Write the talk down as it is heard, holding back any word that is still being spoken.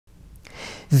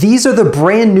These are the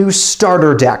brand new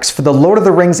starter decks for the Lord of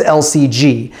the Rings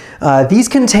LCG. These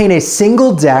contain a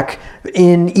single deck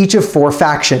in each of 4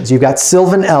 factions. You've got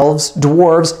Sylvan Elves,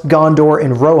 Dwarves, Gondor,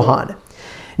 and Rohan.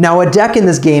 Now, a deck in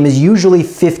this game is usually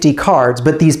 50 cards,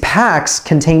 but these packs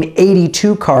contain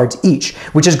 82 cards each,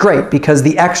 which is great because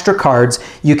the extra cards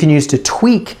you can use to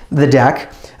tweak the deck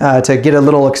to get a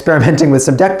little experimenting with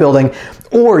some deck building,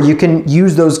 or you can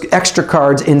use those extra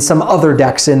cards in some other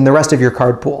decks in the rest of your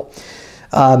card pool.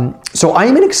 So I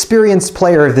am an experienced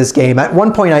player of this game. At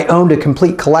one point I owned a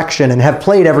complete collection and have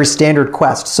played every standard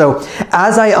quest. So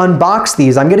as I unbox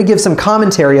these, I'm going to give some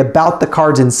commentary about the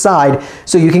cards inside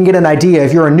so you can get an idea,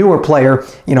 if you're a newer player,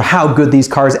 you know, how good these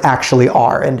cards actually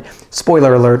are. And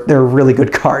spoiler alert, they're really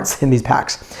good cards in these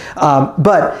packs.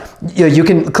 But you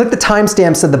can click the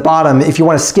timestamps at the bottom if you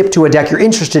want to skip to a deck you're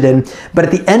interested in. But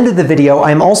at the end of the video,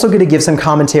 I'm also going to give some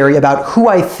commentary about who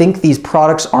I think these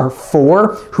products are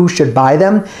for, who should buy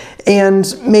them,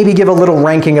 and maybe give a little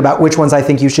ranking about which ones I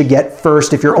think you should get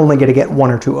first if you're only going to get 1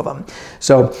 or 2 of them.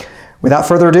 So without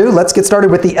further ado, let's get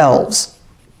started with the elves.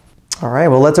 All right,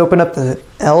 well, let's open up the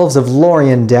Elves of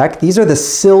Lorien deck. These are the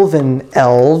Sylvan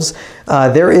Elves.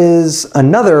 There is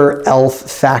another elf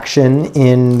faction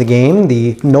in the game,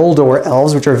 the Noldor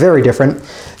Elves, which are very different.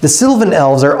 The Sylvan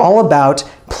Elves are all about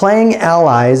playing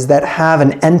allies that have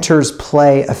an enters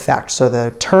play effect. So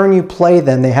the turn you play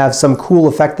them, they have some cool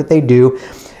effect that they do.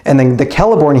 And then the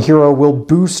Celeborn hero will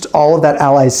boost all of that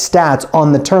ally's stats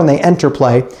on the turn they enter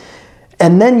play.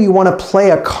 And then you want to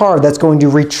play a card that's going to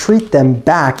retreat them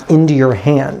back into your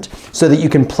hand so that you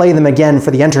can play them again for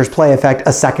the enters play effect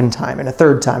a second time and a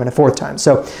third time and a fourth time.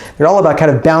 So they're all about kind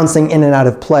of bouncing in and out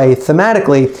of play.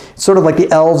 Thematically, sort of like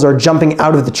the elves are jumping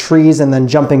out of the trees and then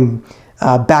jumping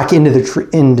back into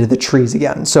the trees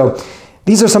again. So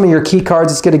these are some of your key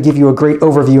cards. It's going to give you a great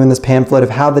overview in this pamphlet of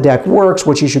how the deck works,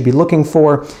 what you should be looking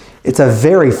for. It's a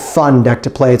very fun deck to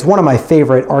play. It's one of my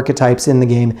favorite archetypes in the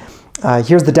game.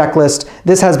 Here's the deck list.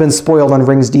 This has been spoiled on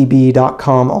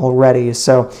ringsdb.com already,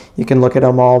 so you can look at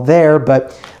them all there.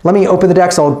 But let me open the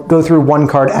decks. I'll go through 1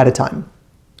 card at a time.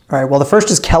 All right, well, the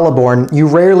first is Celeborn. You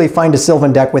rarely find a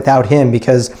Sylvan deck without him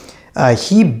because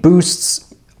he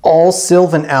boosts all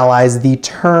Sylvan allies the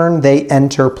turn they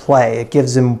enter play. It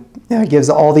gives him gives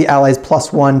all the allies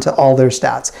 +1 to all their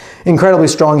stats. Incredibly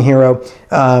strong hero.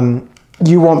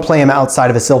 You won't play him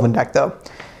outside of a Sylvan deck, though.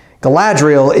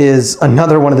 Galadriel is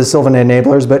another one of the Sylvan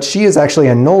enablers, but she is actually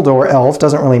a Noldor elf,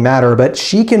 doesn't really matter, but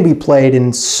she can be played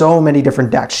in so many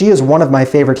different decks. She is one of my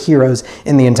favorite heroes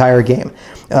in the entire game.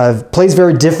 Plays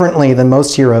very differently than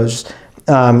most heroes.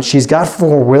 She's got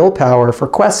 4 willpower for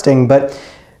questing, but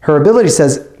her ability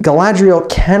says Galadriel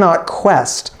cannot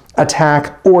quest,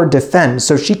 attack, or defend,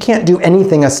 so she can't do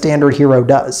anything a standard hero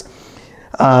does.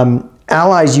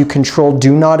 Allies you control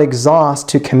do not exhaust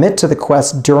to commit to the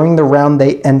quest during the round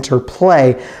they enter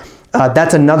play.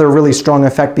 That's another really strong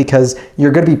effect because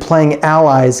you're going to be playing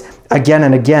allies again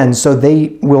and again, so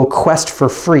they will quest for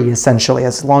free, essentially,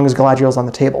 as long as Galadriel's on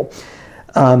the table.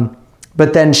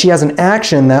 But then she has an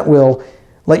action that will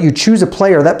let you choose a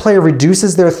player. That player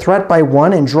reduces their threat by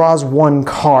 1 and draws 1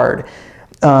 card.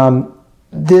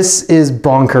 This is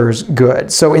bonkers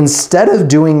good. So instead of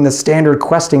doing the standard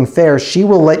questing fare, she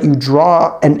will let you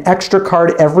draw an extra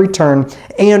card every turn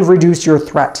and reduce your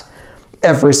threat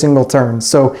every single turn.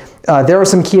 So there are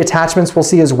some key attachments we'll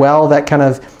see as well that kind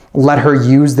of let her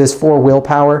use this 4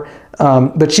 willpower.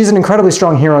 But she's an incredibly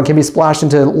strong hero and can be splashed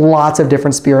into lots of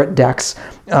different spirit decks.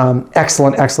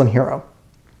 Excellent, excellent hero.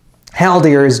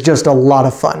 Haldir is just a lot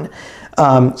of fun.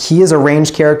 He is a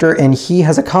ranged character and he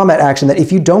has a combat action that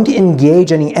if you don't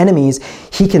engage any enemies,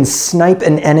 he can snipe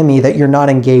an enemy that you're not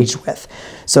engaged with.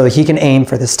 So he can aim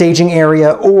for the staging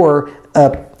area or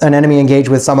an enemy engaged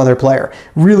with some other player.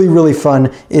 Really, really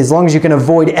fun. As long as you can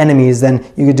avoid enemies, then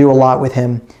you can do a lot with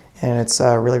him, and it's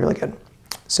really, really good.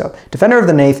 So, Defender of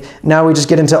the Nath, now we just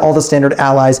get into all the standard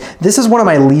allies. This is one of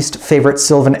my least favorite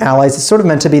Sylvan allies. It's sort of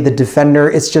meant to be the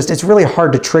defender. It's really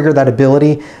hard to trigger that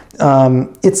ability.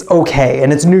 It's okay,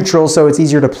 and it's neutral, so it's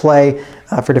easier to play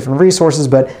for different resources,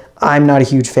 but I'm not a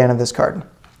huge fan of this card.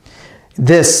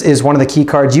 This is one of the key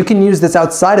cards. You can use this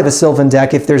outside of a Sylvan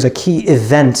deck if there's a key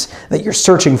event that you're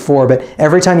searching for, but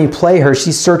every time you play her,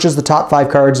 she searches the top 5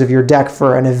 cards of your deck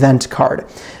for an event card.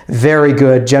 Very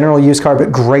good general use card, but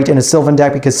great in a Sylvan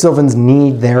deck because Sylvans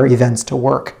need their events to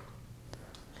work.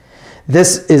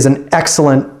 This is an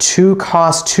excellent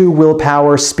 2-cost, 2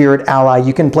 willpower spirit ally.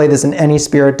 You can play this in any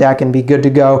spirit deck and be good to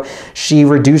go. She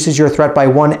reduces your threat by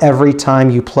 1 every time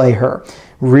you play her.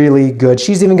 Really good.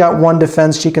 She's even got 1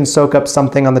 defense. She can soak up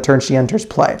something on the turn she enters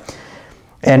play.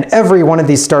 And every one of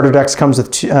these starter decks comes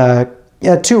with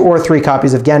 2 or 3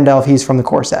 copies of Gandalf. He's from the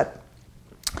core set.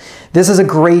 This is a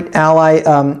great ally,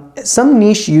 some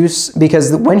niche use,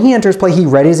 because when he enters play, he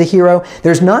readies a hero.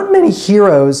 There's not many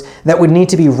heroes that would need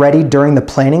to be ready during the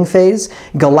planning phase.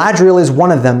 Galadriel is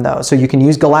one of them, though, so you can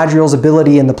use Galadriel's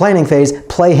ability in the planning phase,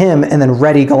 play him, and then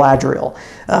ready Galadriel.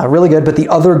 Really good, but the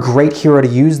other great hero to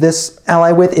use this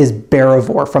ally with is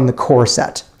Beravor from the core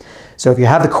set. So if you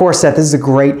have the core set, this is a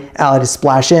great ally to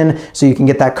splash in, so you can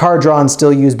get that card draw and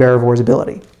still use Baravor's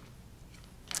ability.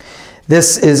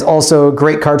 This is also a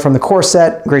great card from the core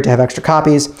set. Great to have extra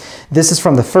copies. This is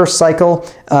from the first cycle.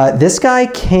 This guy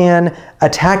can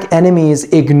attack enemies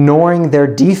ignoring their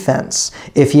defense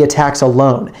if he attacks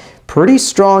alone. Pretty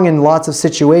strong in lots of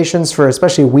situations for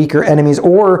especially weaker enemies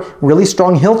or really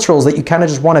strong hill trolls that you kind of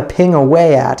just want to ping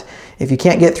away at. If you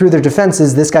can't get through their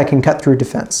defenses, this guy can cut through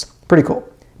defense. Pretty cool.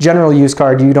 General use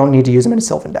card. You don't need to use him in a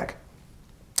Sylvan deck.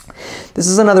 This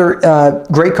is another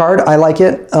great card. I like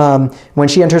it. When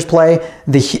she enters play,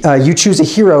 you choose a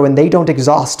hero and they don't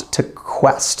exhaust to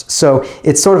quest. So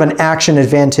it's sort of an action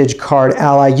advantage card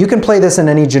ally. You can play this in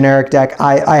any generic deck.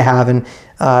 I have, and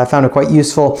found it quite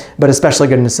useful, but especially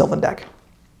good in a Sylvan deck.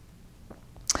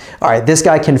 All right, this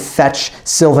guy can fetch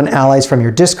Sylvan allies from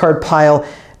your discard pile.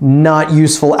 Not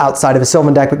useful outside of a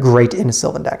Sylvan deck, but great in a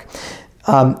Sylvan deck.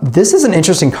 This is an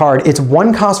interesting card. It's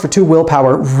 1 cost for 2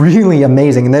 willpower, really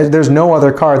amazing. And there's no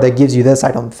other card that gives you this,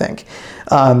 I don't think.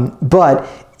 But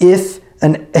if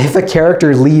a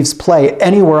character leaves play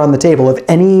anywhere on the table, if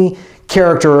any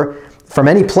character from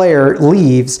any player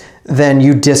leaves, then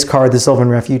you discard the Sylvan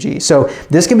Refugee. So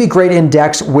this can be great in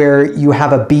decks where you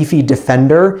have a beefy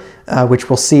defender, which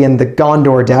we'll see in the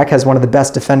Gondor deck, has one of the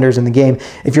best defenders in the game.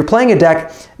 If you're playing a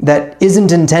deck that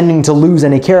isn't intending to lose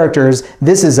any characters,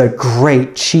 this is a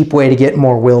great, cheap way to get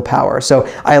more willpower. So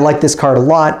I like this card a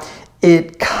lot.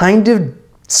 It kind of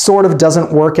sort of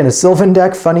doesn't work in a Sylvan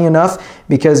deck, funny enough,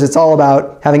 because it's all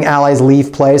about having allies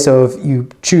leave play. So if you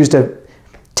choose to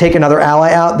take another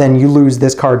ally out, then you lose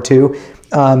this card too.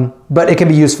 But it can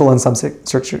be useful in some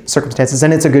circumstances,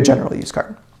 and it's a good general use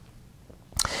card.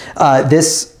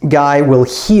 This guy will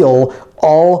heal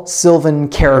all Sylvan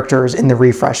characters in the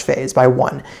refresh phase by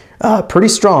 1. Pretty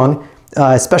strong,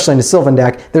 especially in a Sylvan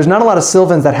deck. There's not a lot of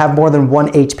Sylvans that have more than 1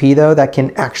 HP, though, that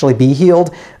can actually be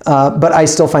healed, but I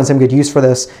still find some good use for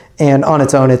this, and on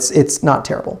its own, it's not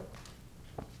terrible.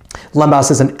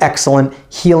 Lembas is an excellent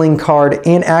healing card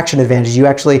and action advantage. You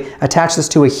actually attach this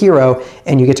to a hero,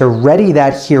 and you get to ready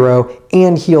that hero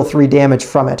and heal 3 damage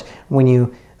from it when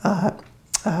you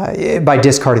by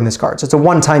discarding this card. So it's a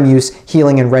one-time use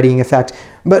healing and readying effect,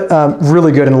 but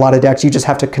really good in a lot of decks. You just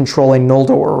have to control a Noldor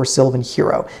or Sylvan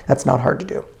hero. That's not hard to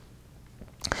do.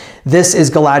 This is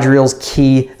Galadriel's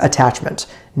key attachment.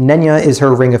 Nenya is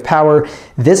her Ring of Power.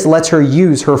 This lets her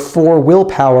use her 4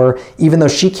 willpower. Even though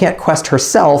she can't quest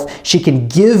herself, she can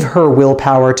give her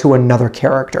willpower to another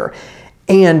character.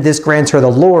 And this grants her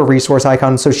the lore resource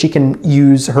icon, so she can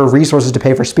use her resources to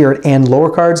pay for spirit and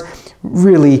lore cards.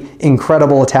 Really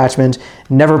incredible attachment.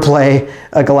 Never play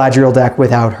a Galadriel deck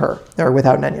without her, or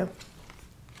without Nenya.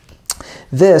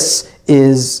 This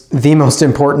is the most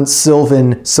important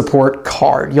Sylvan support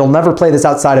card. You'll never play this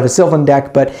outside of a Sylvan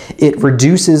deck, but it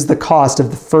reduces the cost of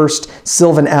the first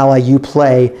Sylvan ally you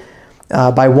play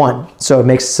by 1. So it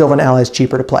makes Sylvan allies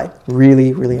cheaper to play.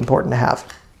 Really, really important to have.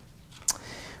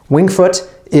 Wingfoot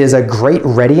is a great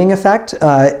readying effect.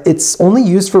 It's only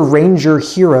used for ranger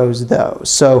heroes, though.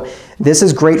 So this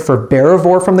is great for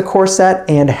Beravor from the core set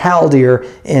and Haldir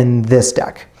in this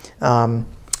deck.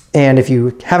 And if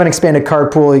you have an expanded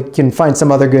card pool, you can find some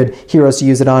other good heroes to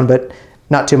use it on, but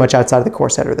not too much outside of the core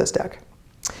set or this deck.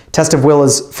 Test of Will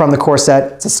is from the core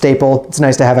set. It's a staple. It's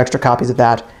nice to have extra copies of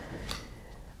that.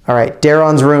 All right,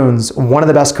 Daron's Runes, one of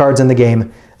the best cards in the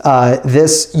game.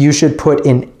 This you should put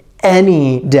in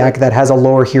any deck that has a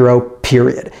lore hero,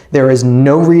 period. There is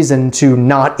no reason to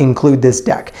not include this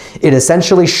deck. It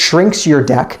essentially shrinks your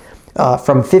deck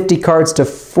from 50 cards to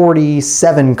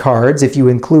 47 cards if you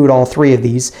include all 3 of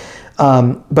these.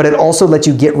 But it also lets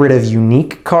you get rid of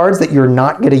unique cards that you're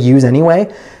not going to use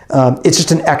anyway. It's just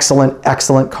an excellent,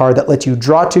 excellent card that lets you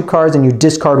draw 2 cards and you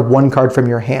discard 1 card from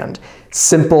your hand.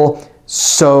 Simple,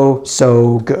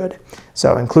 so good.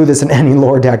 So include this in any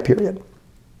lore deck, period.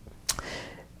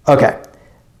 Okay,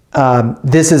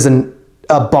 this is a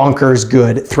bonkers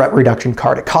good threat reduction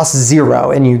card. It costs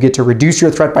 0, and you get to reduce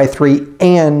your threat by 3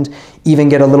 and even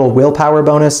get a little willpower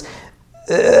bonus.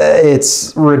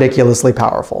 It's ridiculously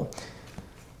powerful.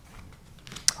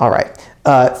 All right,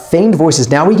 Feigned Voices.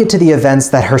 Now we get to the events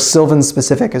that are Sylvan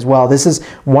specific as well. This is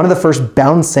one of the first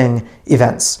bouncing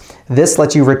events. This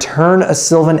lets you return a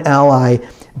Sylvan ally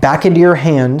back into your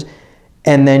hand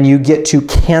and then you get to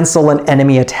cancel an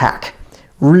enemy attack.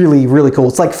 Really, really cool.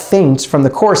 It's like Feint from the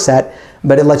core set,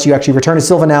 but it lets you actually return a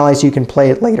Sylvan ally so you can play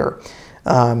it later.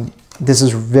 This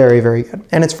is very, very good,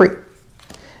 and it's free.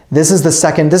 This is the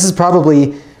second, this is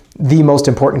probably the most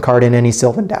important card in any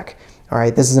Sylvan deck. All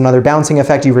right, this is another bouncing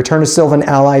effect. You return a Sylvan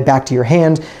ally back to your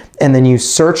hand, and then you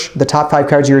search the top 5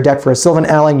 cards of your deck for a Sylvan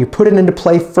ally, and you put it into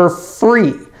play for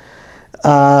free.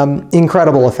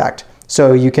 Incredible effect.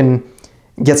 So you can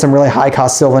get some really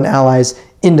high-cost Sylvan allies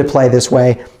into play this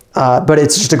way, but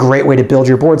it's just a great way to build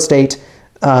your board state.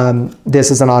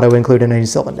 This is an auto-include in any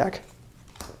Sylvan deck.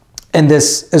 And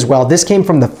this as well, this came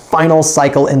from the final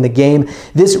cycle in the game.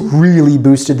 This really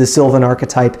boosted the Sylvan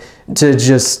archetype to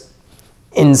just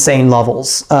insane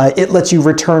levels. It lets you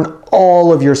return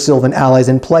all of your Sylvan allies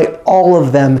and play all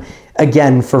of them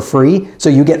again for free. So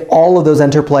you get all of those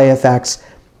interplay effects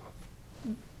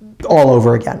all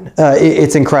over again.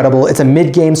 It's incredible. It's a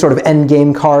mid-game sort of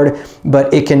end-game card,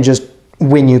 but it can just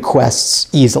win you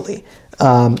quests easily.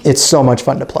 It's so much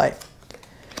fun to play.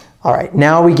 All right,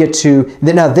 now we get to,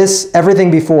 now this, everything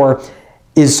before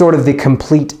is sort of the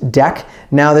complete deck.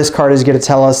 Now this card is going to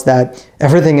tell us that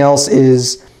everything else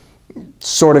is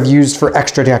sort of used for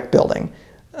extra deck building.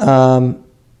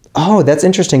 Oh, that's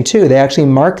interesting too. They actually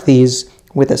mark these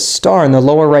with a star in the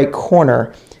lower right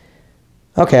corner.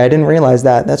 Okay, I didn't realize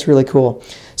that. That's really cool.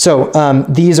 So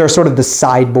these are sort of the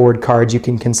sideboard cards you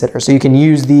can consider. So you can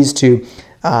use these to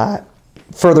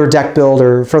further deck build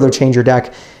or further change your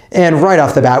deck. And right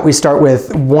off the bat, we start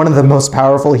with one of the most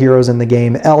powerful heroes in the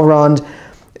game, Elrond.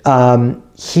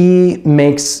 He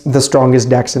makes the strongest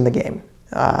decks in the game,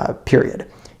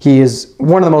 period. He is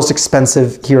one of the most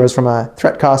expensive heroes from a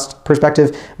threat cost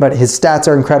perspective, but his stats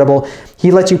are incredible.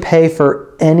 He lets you pay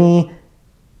for any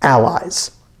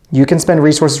allies. You can spend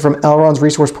resources from Elrond's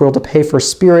resource pool to pay for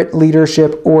spirit,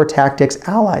 leadership, or tactics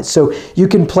allies. So you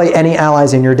can play any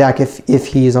allies in your deck if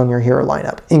he's on your hero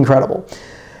lineup. Incredible.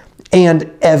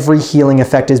 And every healing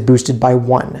effect is boosted by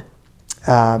 1.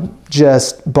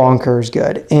 Just bonkers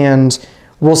good. And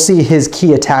we'll see his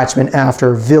key attachment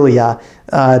after Vilya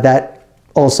that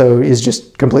also is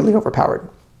just completely overpowered.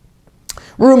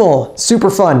 Rumel, super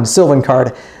fun Sylvan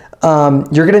card.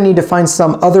 You're going to need to find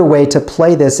some other way to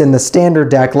play this in the standard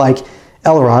deck like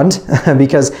Elrond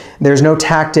because there's no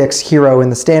tactics hero in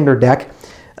the standard deck.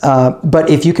 But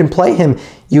if you can play him,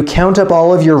 you count up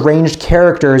all of your ranged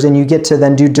characters and you get to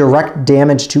then do direct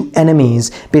damage to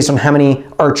enemies based on how many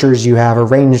archers you have or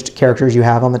ranged characters you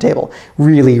have on the table.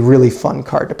 Really, really fun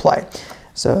card to play.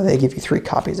 So they give you 3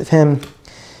 copies of him.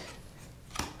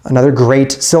 Another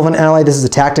great Sylvan ally. This is a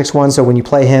tactics one, so when you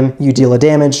play him, you deal a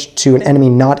damage to an enemy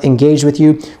not engaged with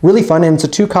you. Really fun, and it's a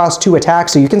 2-cost 2 attack,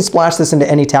 so you can splash this into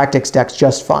any tactics decks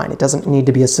just fine. It doesn't need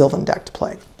to be a Sylvan deck to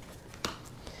play.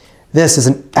 This is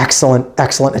an excellent,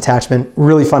 excellent attachment.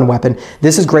 Really fun weapon.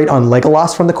 This is great on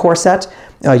Legolas from the core set.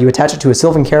 You attach it to a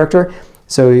Sylvan character,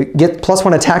 so you get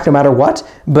 +1 attack no matter what,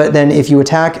 but then if you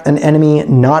attack an enemy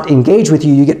not engaged with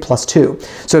you, you get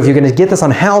 +2. So if you're going to get this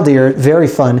on Haldir, very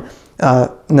fun,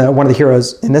 one of the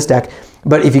heroes in this deck,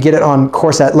 but if you get it on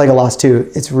core set Legolas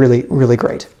too, it's really, really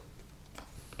great.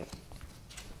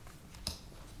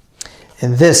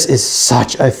 And this is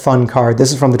such a fun card.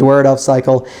 This is from the Dwarves Elf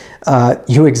cycle.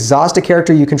 You exhaust a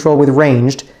character you control with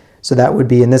ranged, so that would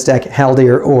be in this deck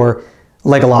Haldir or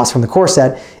Legolas from the core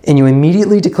set, and you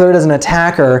immediately declare it as an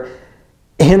attacker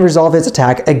and resolve its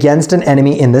attack against an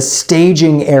enemy in the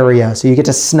staging area. So you get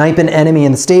to snipe an enemy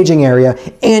in the staging area,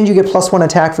 and you get +1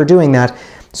 attack for doing that.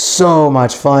 So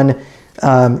much fun.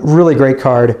 Really great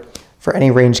card for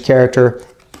any ranged character.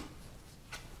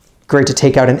 Great to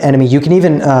take out an enemy. You can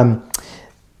even...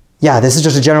 yeah, this is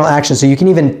just a general action, so you can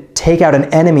even take out an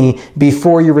enemy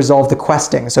before you resolve the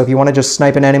questing. So if you want to just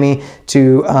snipe an enemy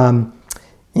to,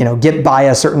 you know, get by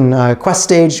a certain quest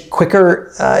stage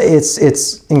quicker,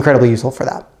 it's incredibly useful for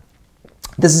that.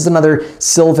 This is another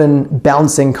Sylvan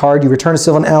bouncing card. You return a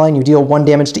Sylvan ally and you deal 1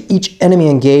 damage to each enemy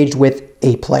engaged with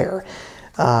a player.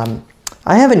 I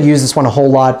haven't used this one a whole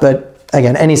lot, but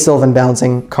again, any Sylvan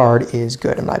bouncing card is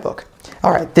good in my book.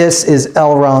 All right, this is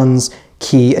Elrond's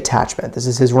key attachment. This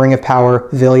is his Ring of Power,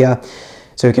 Vilya.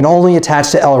 So he can only attach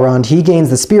to Elrond. He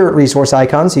gains the spirit resource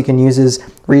icon, so you can use his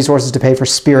resources to pay for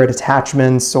spirit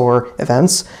attachments or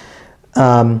events.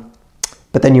 But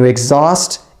then you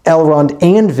exhaust Elrond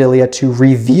and Vilya to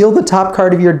reveal the top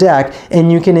card of your deck,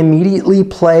 and you can immediately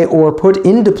play or put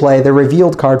into play the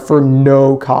revealed card for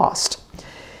no cost,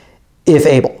 if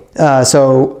able.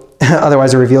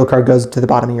 Otherwise, a revealed card goes to the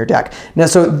bottom of your deck. Now,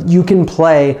 so you can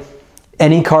play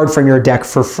any card from your deck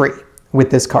for free with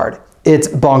this card. It's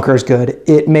bonkers good.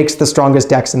 It makes the strongest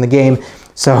decks in the game.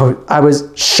 So I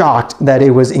was shocked that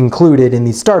it was included in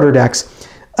these starter decks,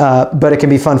 but it can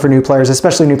be fun for new players,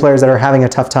 especially new players that are having a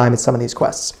tough time at some of these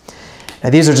quests. Now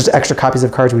these are just extra copies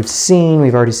of cards we've seen.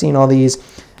 We've already seen all these.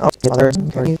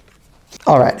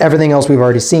 All right, everything else we've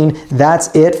already seen.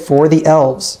 That's it for the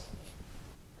elves.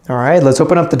 All right, let's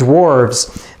open up the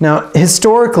dwarves. Now,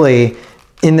 historically,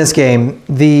 in this game,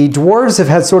 the dwarves have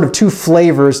had sort of two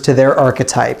flavors to their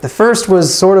archetype. The first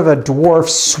was sort of a dwarf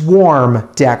swarm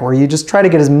deck, where you just try to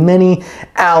get as many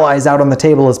allies out on the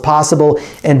table as possible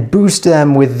and boost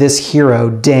them with this hero,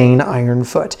 Dane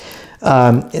Ironfoot.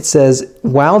 It says,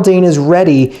 while Dane is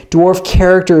ready, dwarf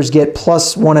characters get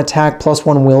 +1 attack,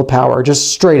 +1 willpower.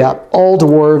 Just straight up. All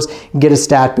dwarves get a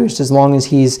stat boost as long as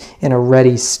he's in a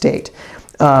ready state.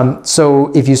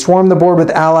 So if you swarm the board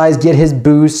with allies, get his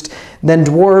boost. Then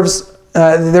dwarves,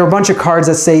 there are a bunch of cards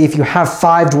that say if you have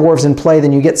 5 dwarves in play,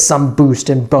 then you get some boost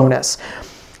and bonus.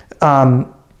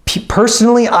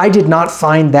 Personally, I did not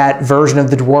find that version of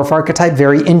the dwarf archetype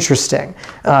very interesting.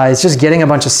 It's just getting a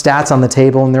bunch of stats on the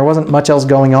table, and there wasn't much else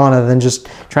going on other than just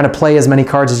trying to play as many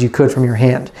cards as you could from your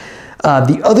hand.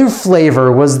 The other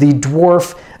flavor was the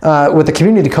dwarf, what the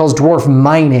community calls dwarf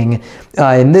mining.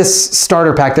 In this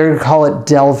starter pack, they're going to call it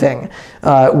delving,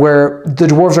 where the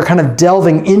dwarves are kind of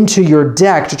delving into your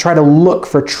deck to try to look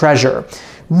for treasure.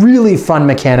 Really fun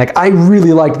mechanic. I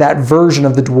really liked that version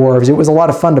of the dwarves. It was a lot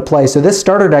of fun to play. So this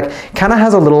starter deck kind of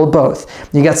has a little of both.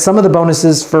 You got some of the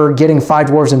bonuses for getting 5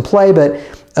 dwarves in play, but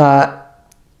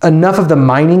enough of the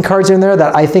mining cards in there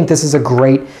that I think this is a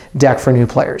great deck for new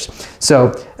players.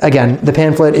 So again, the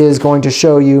pamphlet is going to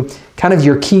show you kind of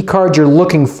your key cards you're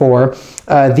looking for.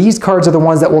 These cards are the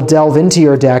ones that will delve into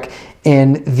your deck,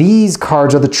 and these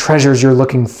cards are the treasures you're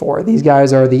looking for. These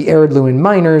guys are the Arid Luin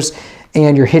miners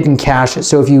and your hidden caches.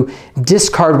 So if you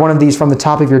discard one of these from the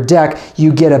top of your deck,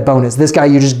 you get a bonus. This guy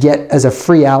you just get as a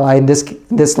free ally, and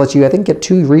this lets you, I think, get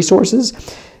 2 resources.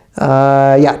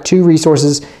 Yeah, 2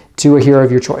 resources to a hero of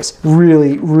your choice.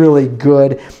 Really, really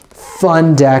good,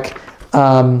 fun deck.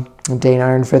 Dane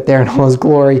Ironfoot there in all his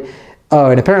glory. Oh,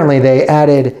 and apparently they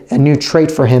added a new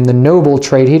trait for him, the noble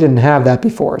trait. He didn't have that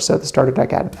before, so the starter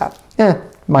deck added that.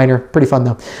 Minor, pretty fun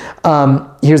though.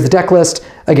 Here's the deck list.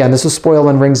 Again, this was spoiled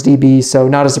on Rings DB, so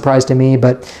not a surprise to me,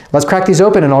 but let's crack these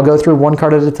open and I'll go through one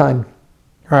card at a time.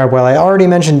 All right, well, I already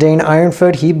mentioned Dane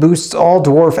Ironfoot. He boosts all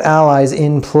dwarf allies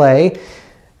in play.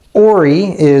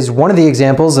 Ori is one of the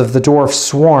examples of the dwarf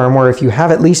swarm, where if you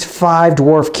have at least 5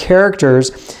 dwarf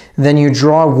characters, then you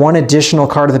draw 1 additional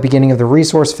card at the beginning of the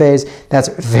resource phase. That's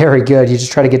very good. You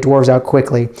just try to get dwarves out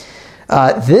quickly.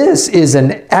 This is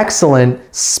an excellent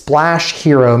splash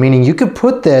hero, meaning you could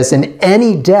put this in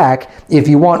any deck if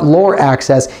you want lore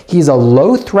access. He's a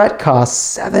low threat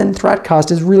cost, 7 threat cost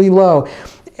is really low,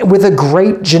 with a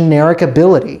great generic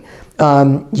ability.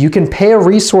 You can pay a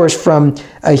resource from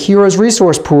a hero's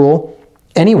resource pool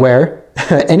anywhere,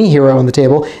 any hero on the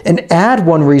table, and add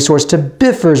 1 resource to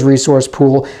Bifur's resource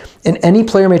pool, and any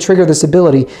player may trigger this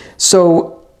ability.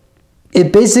 So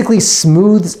it basically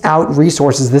smooths out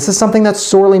resources. This is something that's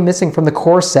sorely missing from the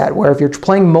core set, where if you're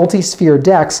playing multi-sphere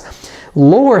decks,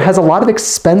 lore has a lot of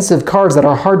expensive cards that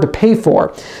are hard to pay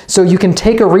for. So you can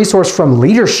take a resource from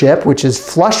leadership, which is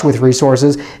flush with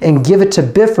resources, and give it to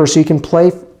Bifur so you can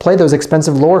play those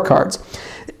expensive lore cards.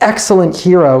 Excellent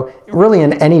hero, really,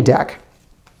 in any deck.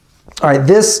 All right,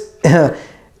 this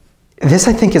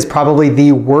I think is probably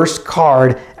the worst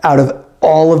card out of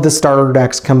all of the starter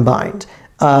decks combined.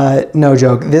 No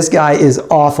joke. This guy is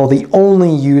awful. The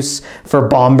only use for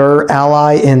Bomber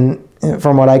ally,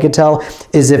 from what I could tell,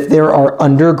 is if there are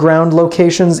underground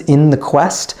locations in the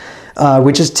quest,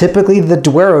 which is typically the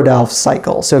Dwarowdelf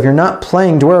cycle. So if you're not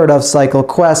playing Dwarowdelf cycle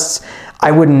quests, I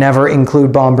would never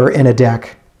include Bomber in a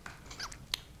deck.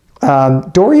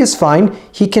 Dory is fine.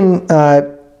 He can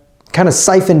kind of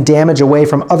siphon damage away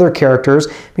from other characters.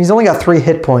 He's only got 3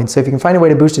 hit points, so if you can find a way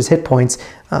to boost his hit points,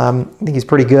 I think he's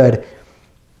pretty good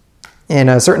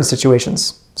in certain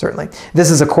situations, certainly.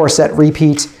 This is a core set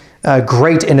repeat,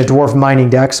 great in a dwarf mining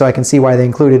deck, so I can see why they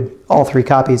included all 3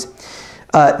 copies.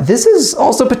 This is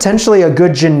also potentially a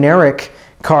good generic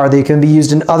card that can be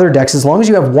used in other decks. As long as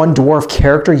you have 1 dwarf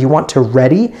character you want to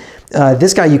ready,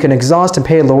 this guy you can exhaust and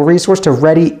pay a low resource to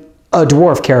ready a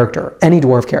dwarf character, any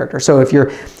dwarf character. So if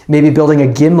you're maybe building a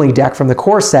Gimli deck from the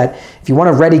core set, if you want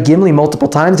to ready Gimli multiple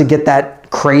times to get that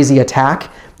crazy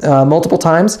attack multiple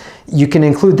times, you can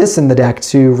include this in the deck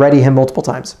to ready him multiple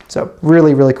times. So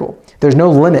really, really cool. There's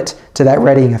no limit to that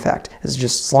readying effect. It's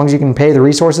just as long as you can pay the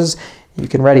resources, you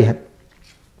can ready him.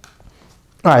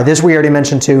 All right, this we already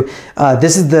mentioned too.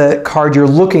 This is the card you're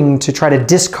looking to try to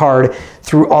discard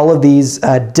through all of these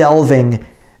delving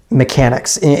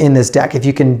mechanics in this deck. If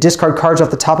you can discard cards off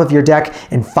the top of your deck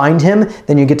and find him,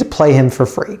 then you get to play him for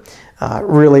free.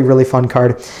 Really, really fun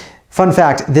card. Fun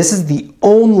fact, this is the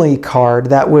only card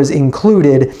that was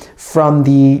included from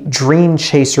the Dream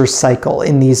Chaser cycle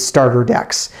in these starter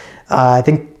decks. I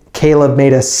think Caleb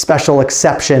made a special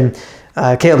exception.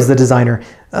 Caleb's the designer.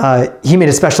 He made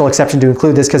a special exception to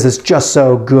include this because it's just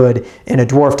so good in a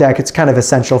dwarf deck. It's kind of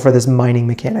essential for this mining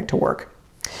mechanic to work.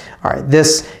 All right,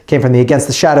 this came from the Against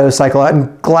the Shadows cycle.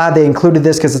 I'm glad they included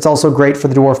this because it's also great for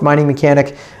the dwarf mining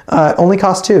mechanic. Only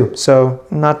costs 2, so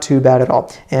not too bad at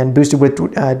all. And boosted with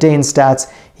Dane's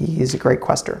stats, he's a great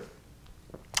quester.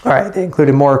 All right, they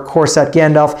included more core set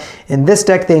Gandalf. In this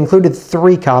deck, they included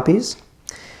 3 copies.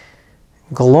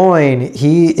 Gloin,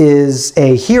 he is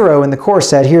a hero in the core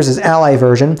set. Here's his ally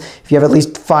version. If you have at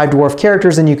least 5 dwarf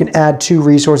characters, then you can add 2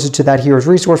 resources to that hero's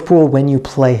resource pool when you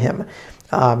play him.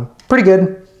 Pretty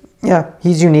good. Yeah,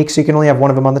 he's unique, so you can only have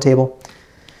one of them on the table.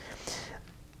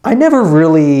 I never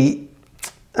really,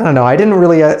 I don't know, I didn't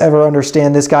really ever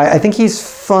understand this guy. I think he's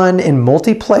fun in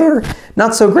multiplayer,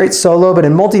 not so great solo, but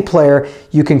in multiplayer,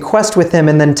 you can quest with him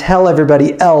and then tell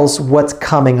everybody else what's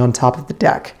coming on top of the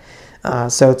deck.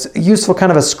 So it's useful,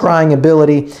 kind of a scrying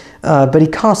ability, but he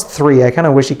costs 3. I kind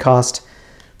of wish he cost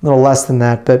a little less than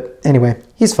that, but anyway,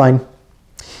 he's fine.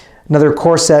 Another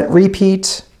core set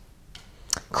repeat.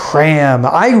 Cram.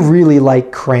 I really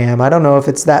like Cram. I don't know if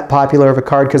it's that popular of a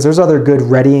card because there's other good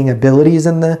readying abilities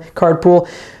in the card pool,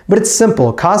 but it's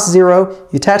simple. Cost 0,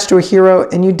 you attach to a hero,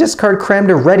 and you discard Cram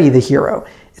to ready the hero.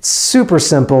 It's super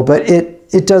simple, but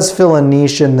it does fill a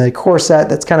niche in the core set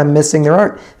that's kind of missing. There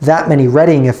aren't that many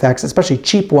readying effects, especially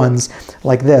cheap ones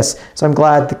like this, so I'm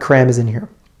glad the Cram is in here.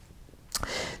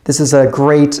 This is a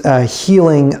great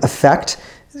healing effect.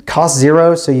 It costs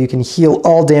 0, so you can heal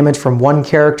all damage from one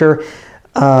character.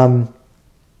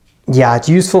 Yeah, it's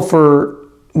useful for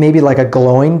maybe like a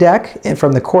glowing deck, and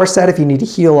from the core set if you need to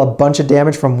heal a bunch of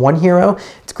damage from one hero,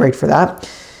 it's great for that.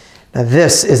 Now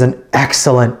this is an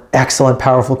excellent, excellent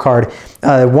powerful card.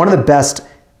 One of the best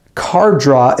card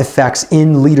draw effects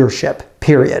in leadership,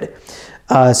 period.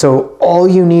 So all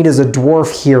you need is a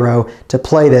dwarf hero to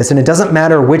play this, and it doesn't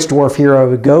matter which dwarf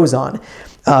hero it goes on.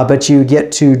 But you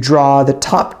get to draw the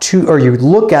top 2, or you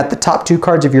look at the top 2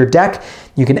 cards of your deck.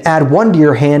 You can add 1 to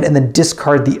your hand and then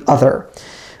discard the other.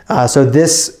 So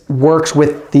this works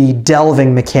with the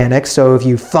delving mechanic. So if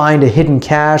you find a hidden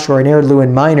cache or an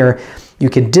heirloom miner, you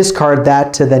can discard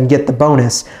that to then get the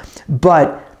bonus.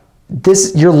 But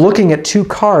this, you're looking at 2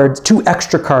 cards, 2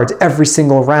 extra cards every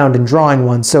single round and drawing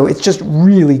one. So it's just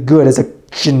really good as a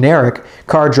generic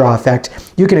card draw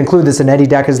effect. You can include this in any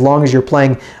deck as long as you're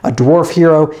playing a dwarf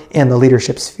hero and the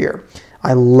leadership sphere.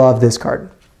 I love this card.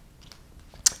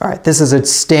 All right, this is a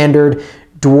standard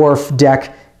dwarf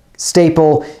deck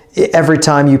staple. Every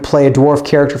time you play a dwarf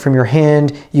character from your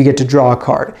hand, you get to draw a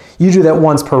card. You do that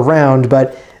once per round,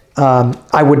 but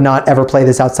I would not ever play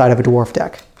this outside of a dwarf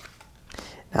deck.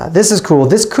 Now, this is cool.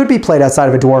 This could be played outside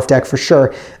of a dwarf deck for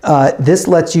sure. This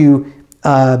lets you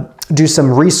do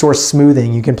some resource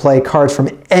smoothing. You can play cards from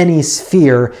any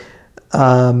sphere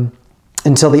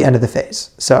until the end of the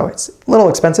phase. So it's a little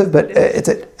expensive, but it's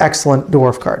an excellent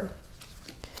dwarf card.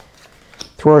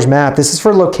 Thrower's Map. This is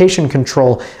for location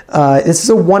control. This is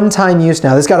a one-time use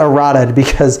now. This got errata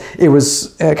because it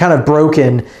was kind of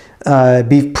broken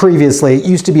previously. It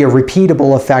used to be a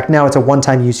repeatable effect. Now it's a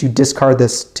one-time use. You discard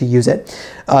this to use it.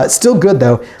 Still good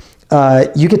though.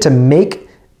 You get to make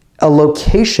a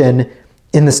location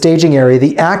in the staging area,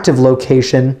 the active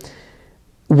location,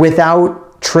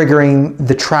 without triggering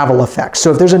the travel effect.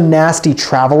 So if there's a nasty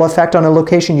travel effect on a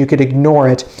location, you could ignore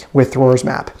it with Thrower's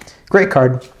Map. Great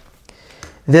card.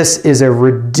 This is a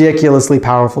ridiculously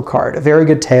powerful card, a very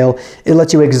good tail. It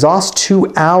lets you exhaust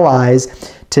 2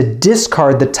 allies to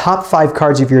discard the top 5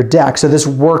 cards of your deck. So this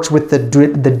works with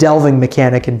the delving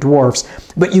mechanic in dwarfs,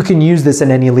 but you can use this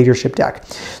in any leadership deck.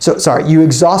 So sorry, you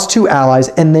exhaust 2 allies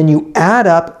and then you add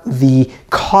up the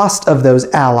cost of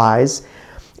those allies,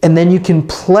 and then you can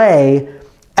play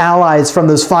allies from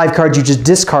those 5 cards you just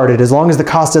discarded as long as the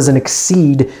cost doesn't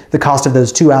exceed the cost of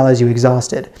those 2 allies you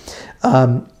exhausted.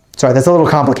 Sorry, that's a little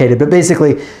complicated, but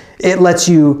basically it lets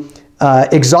you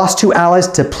exhaust 2 allies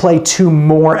to play 2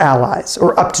 more allies,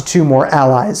 or up to 2 more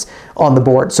allies on the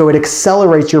board. So it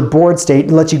accelerates your board state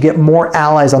and lets you get more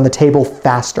allies on the table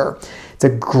faster. It's a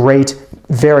great,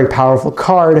 very powerful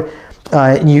card.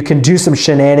 And you can do some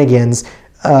shenanigans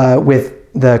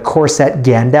with the core set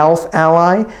Gandalf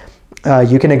ally.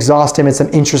 You can exhaust him at some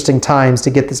interesting times to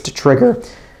get this to trigger.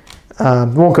 We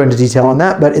won't go into detail on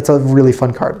that, but it's a really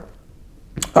fun card.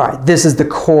 All right, this is the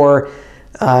core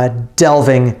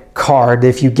delving card.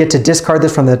 If you get to discard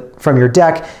this from your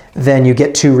deck, then you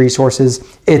get 2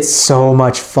 resources. It's so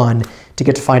much fun to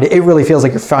get to find it. It really feels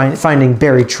like you're finding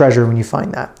buried treasure when you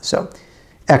find that. So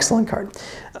excellent card.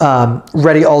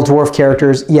 Ready all dwarf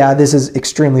characters. Yeah, this is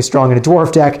extremely strong in a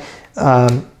dwarf deck.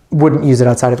 Wouldn't use it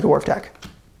outside of a dwarf deck.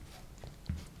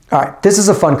 All right, this is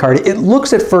a fun card. It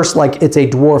looks at first like it's a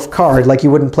dwarf card, like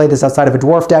you wouldn't play this outside of a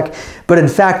dwarf deck, but in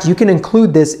fact, you can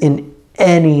include this in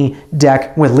any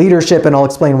deck with leadership, and I'll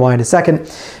explain why in a second.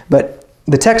 But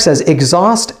the text says,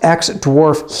 exhaust X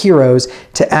dwarf heroes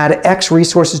to add X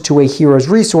resources to a hero's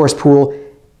resource pool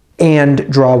and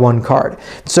draw 1 card.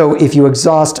 So if you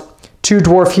exhaust 2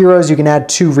 dwarf heroes, you can add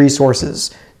 2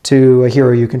 resources to a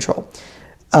hero you control.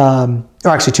 Or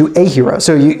actually to a hero,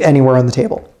 so anywhere on the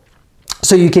table.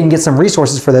 So you can get some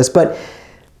resources for this, but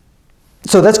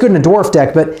so that's good in a dwarf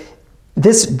deck, but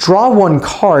this draw 1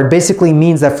 card basically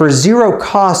means that for 0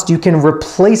 cost, you can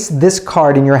replace this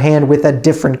card in your hand with a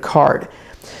different card.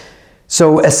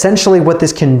 So essentially what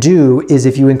this can do is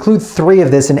if you include 3 of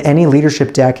this in any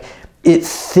leadership deck, it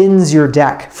thins your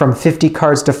deck from 50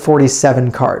 cards to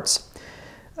 47 cards.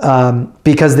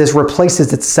 Because this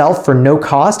replaces itself for no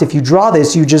cost. If you draw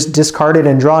this, you just discard it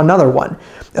and draw another one.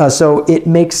 So it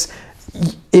makes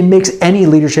any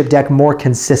leadership deck more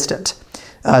consistent.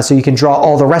 So you can draw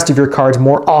all the rest of your cards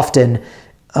more often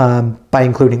by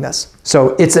including this.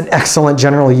 So it's an excellent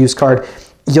general use card.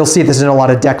 You'll see this in a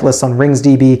lot of deck lists on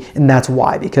RingsDB, and that's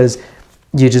why, because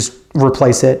you just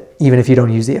replace it even if you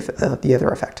don't use the other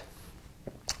effect.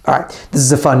 All right, this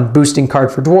is a fun boosting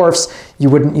card for dwarfs.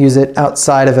 You wouldn't use it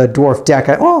outside of a dwarf deck.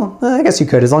 Well, I guess you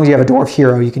could. As long as you have a dwarf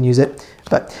hero, you can use it.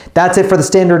 But that's it for the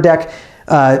standard deck.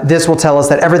 This will tell us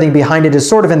that everything behind it is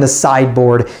sort of in the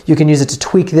sideboard. You can use it to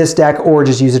tweak this deck or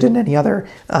just use it in any other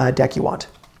deck you want.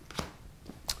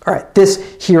 All right,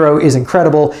 this hero is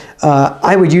incredible.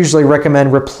 I would usually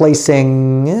recommend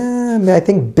replacing, I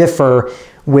think, Biffer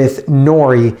with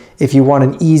Nori if you want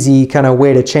an easy kind of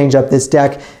way to change up this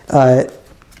deck.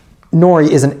 Nori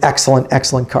is an excellent,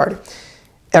 excellent card.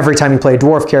 Every time you play a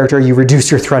dwarf character, you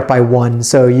reduce your threat by 1.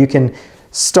 So you can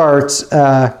start,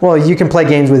 well, you can play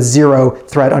games with 0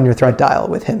 threat on your threat dial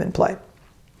with him in play.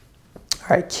 All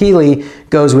right, Keeley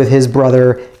goes with his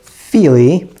brother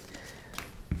Feely,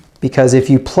 because if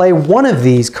you play one of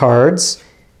these cards,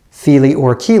 Feely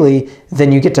or Keeley,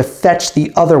 then you get to fetch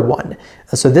the other one.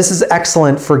 So this is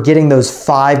excellent for getting those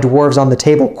 5 dwarves on the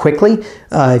table quickly.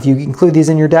 If you include these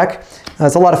in your deck,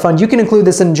 it's a lot of fun. You can include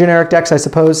this in generic decks, I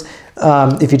suppose,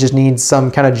 if you just need some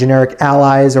kind of generic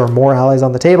allies or more allies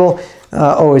on the table.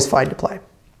 Always fine to play.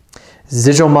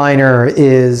 Sigil Miner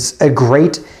is a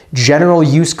great general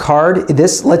use card.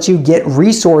 This lets you get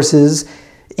resources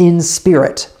in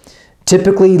spirit.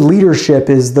 Typically, leadership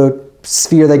is the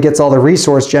sphere that gets all the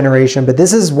resource generation, but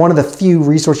this is one of the few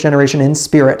resource generation in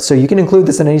spirit, so you can include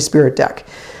this in any spirit deck.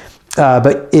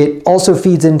 But it also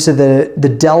feeds into the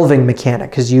delving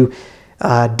mechanic, because you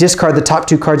discard the top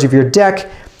 2 cards of your deck,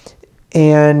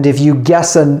 and if you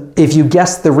guess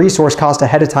the resource cost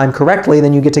ahead of time correctly,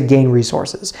 then you get to gain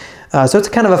resources. So it's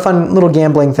kind of a fun little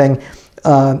gambling thing,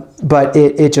 but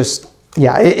it just,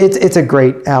 yeah, it's a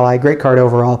great ally, great card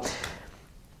overall.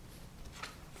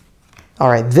 All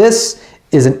right, this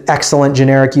is an excellent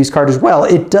generic use card as well.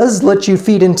 It does let you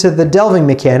feed into the delving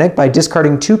mechanic. By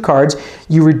discarding 2 cards,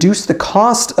 you reduce the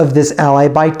cost of this ally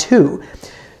by 2.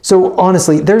 So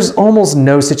honestly, there's almost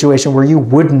no situation where you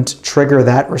wouldn't trigger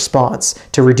that response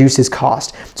to reduce his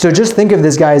cost. So just think of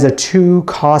this guy as a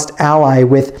 2-cost ally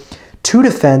with 2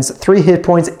 defense, 3 hit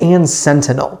points, and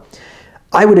Sentinel.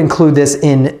 I would include this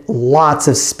in lots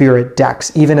of spirit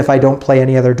decks, even if I don't play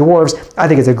any other dwarves. I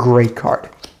think it's a great card.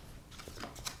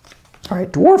 All right,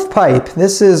 Dwarf Pipe.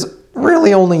 This is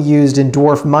really only used in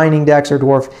dwarf mining decks or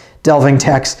dwarf delving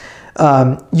decks.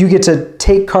 You get to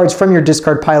take cards from your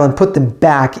discard pile and put them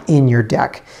back in your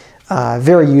deck.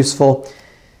 Very useful.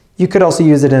 You could also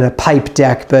use it in a pipe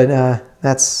deck, but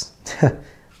that's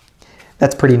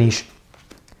that's pretty niche.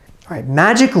 All right,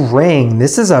 Magic Ring.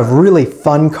 This is a really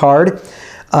fun card.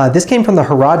 This came from the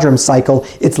Haradrim cycle.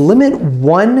 It's limit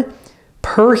 1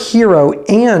 per hero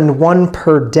and 1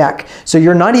 per deck. So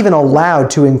you're not even allowed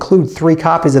to include 3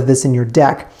 copies of this in your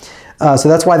deck. So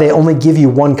that's why they only give you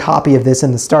 1 copy of this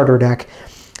in the starter deck.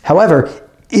 However,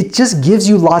 it just gives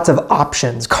you lots of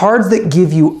options. Cards that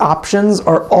give you options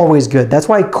are always good. That's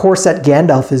why Core Set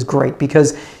Gandalf is great,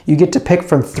 because you get to pick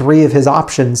from 3 of his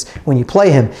options when you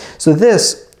play him. So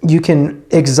this, you can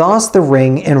exhaust the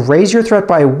ring and raise your threat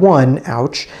by 1,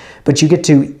 ouch, but you get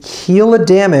to heal a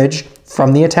damage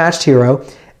from the attached hero,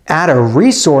 add a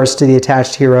resource to the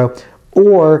attached hero,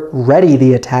 or ready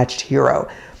the attached hero.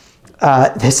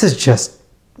 This is just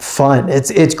fun.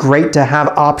 It's great to have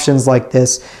options like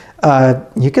this.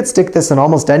 You could stick this in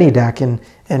almost any deck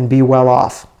and be well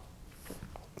off.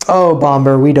 Oh,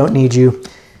 Bomber, we don't need you.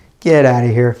 Get out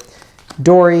of here.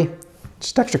 Dory,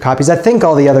 just extra copies. I think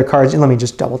all the other cards, let me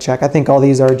just double check. I think all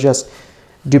these are just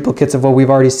duplicates of what we've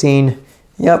already seen.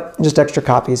 Yep, just extra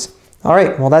copies. All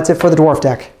right, well, that's it for the Dwarf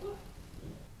deck.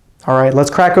 All right, let's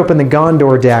crack open the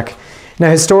Gondor deck. Now,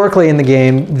 historically in the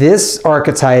game, this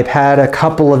archetype had a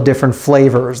couple of different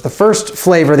flavors. The first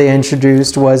flavor they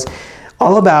introduced was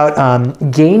all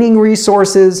about gaining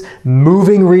resources,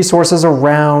 moving resources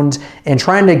around, and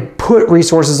trying to put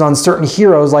resources on certain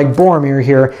heroes like Boromir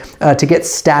here to get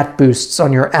stat boosts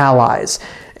on your allies.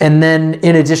 And then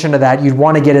in addition to that, you'd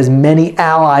want to get as many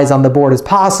allies on the board as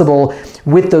possible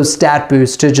with those stat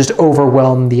boosts to just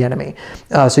overwhelm the enemy.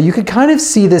 So you could kind of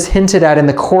see this hinted at in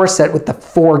the core set with the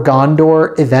For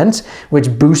Gondor event,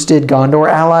 which boosted Gondor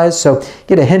allies. So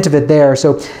get a hint of it there.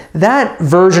 So that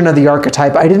version of the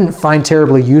archetype I didn't find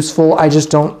terribly useful. I just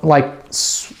don't like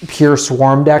pure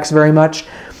swarm decks very much.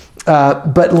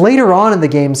 But later on in the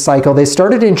game cycle, they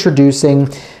started introducing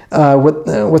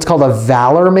what's called a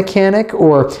Valor mechanic,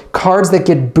 or cards that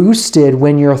get boosted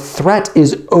when your threat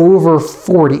is over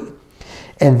 40.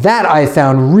 And that I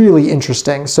found really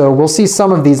interesting. So we'll see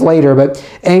some of these later, but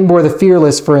Angbor the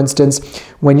Fearless, for instance,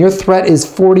 when your threat is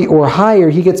 40 or higher,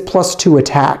 he gets +2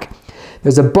 attack.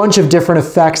 There's a bunch of different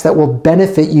effects that will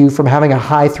benefit you from having a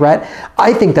high threat.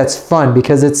 I think that's fun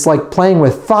because it's like playing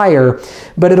with fire,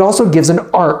 but it also gives an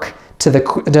arc to the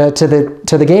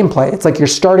gameplay. It's like you're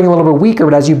starting a little bit weaker,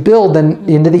 but as you build then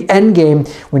into the end game,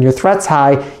 when your threat's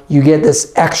high, you get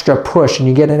this extra push and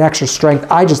you get an extra strength.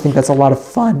 I just think that's a lot of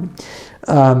fun.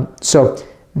 So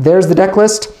there's the deck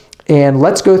list, and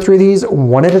let's go through these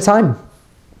one at a time.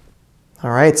 All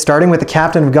right, starting with the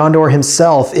Captain of Gondor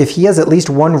himself. If he has at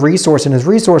least one resource in his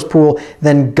resource pool,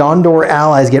 then Gondor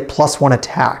allies get +1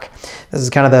 attack. This is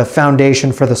kind of the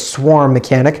foundation for the swarm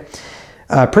mechanic.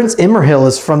 Prince Imrahil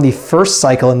is from the first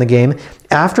cycle in the game.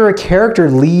 After a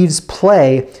character leaves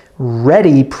play,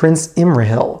 ready Prince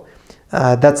Imrahil.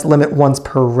 That's limit once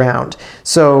per round.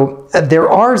 So there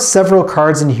are several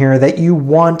cards in here that you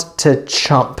want to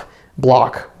chump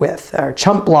block with.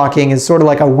 Chump blocking is sort of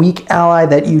like a weak ally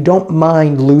that you don't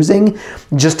mind losing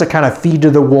just to kind of feed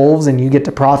to the wolves and you get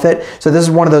to profit. So this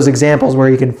is one of those examples where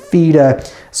you can feed a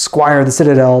Squire of the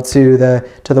Citadel to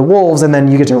the wolves and then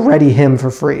you get to ready him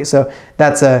for free. So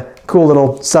that's a cool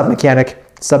little sub-mechanic,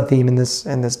 sub-theme in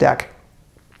this deck.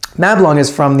 Mablung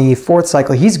is from the fourth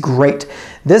cycle. He's great.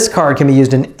 This card can be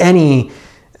used in any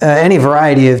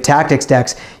variety of tactics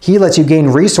decks. He lets you gain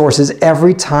resources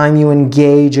every time you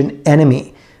engage an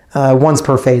enemy, once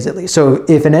per phase at least. So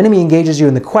if an enemy engages you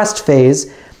in the quest phase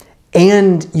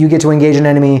and you get to engage an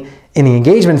enemy in the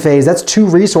engagement phase, that's 2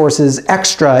 resources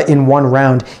extra in 1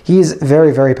 round. He's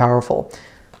very, very powerful.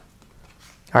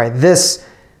 All right, this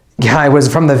guy was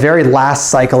from the very last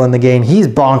cycle in the game. He's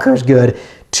bonkers good.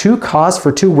 2 costs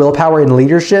for 2 willpower and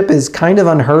leadership is kind of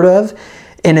unheard of.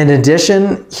 And in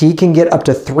addition, he can get up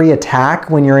to 3 attack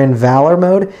when you're in Valor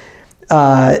mode,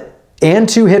 and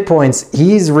 2 hit points.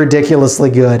 He's ridiculously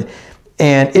good,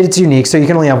 and it's unique, so you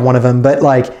can only have 1 of them. But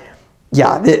like,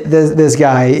 yeah, this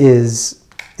guy is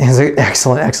an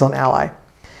excellent ally.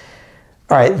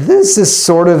 All right, this is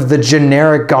sort of the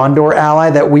generic Gondor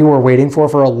ally that we were waiting for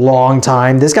a long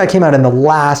time. This guy came out in the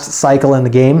last cycle in the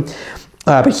game,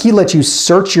 but he lets you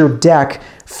search your deck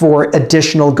for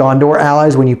additional Gondor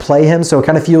allies when you play him, so it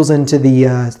kind of fuels into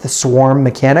the swarm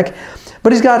mechanic.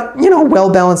 But he's got,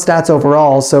 well-balanced stats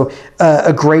overall, so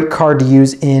a great card to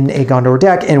use in a Gondor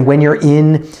deck. And when you're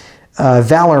in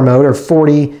Valor mode, or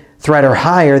 40 threat or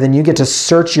higher, then you get to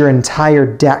search your entire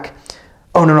deck.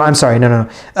 Oh, no, I'm sorry, no.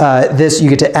 This, you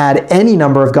get to add any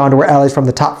number of Gondor allies from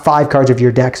the top 5 cards of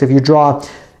your deck. So if you draw,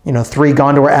 3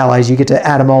 Gondor allies, you get to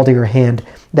add them all to your hand.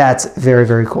 That's very,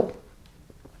 very cool.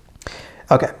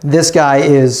 Okay, this guy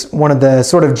is one of the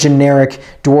sort of generic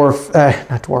Gondor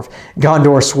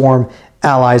swarm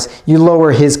allies. You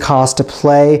lower his cost to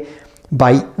play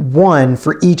by 1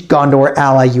 for each Gondor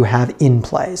ally you have in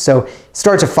play. So it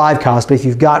starts at 5 cost, but if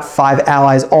you've got 5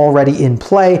 allies already in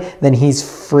play, then he's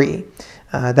free.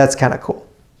 That's kind of cool.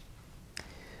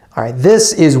 All right,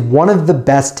 this is one of the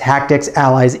best tactics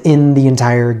allies in the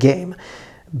entire game,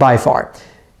 by far.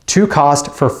 2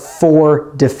 cost for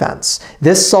 4 defense.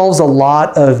 This solves a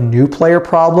lot of new player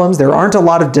problems. There aren't a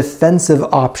lot of defensive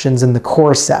options in the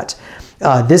core set.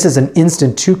 This is an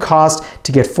instant 2 cost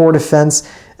to get 4 defense.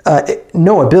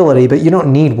 No ability, but you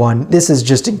don't need one. This is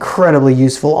just incredibly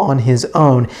useful on his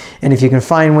own. And if you can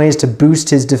find ways to boost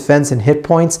his defense and hit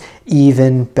points,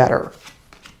 even better.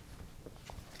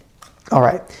 All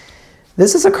right.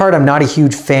 This is a card I'm not a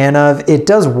huge fan of. It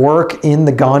does work in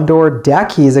the Gondor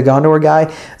deck. He is a Gondor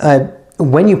guy.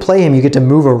 When you play him, you get to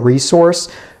move a resource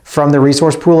from the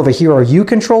resource pool of a hero you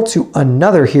control to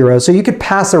another hero. So you could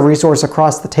pass a resource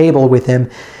across the table with him,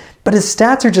 but his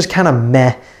stats are just kind of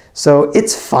meh. So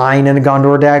it's fine in a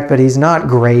Gondor deck, but he's not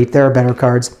great. There are better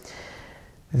cards.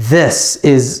 This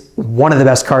is one of the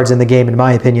best cards in the game, in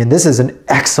my opinion. This is an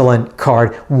excellent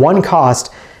card. 1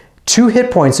 cost, 2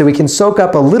 hit points, so we can soak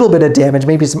up a little bit of damage,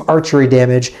 maybe some archery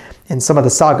damage. In some of the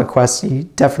saga quests, you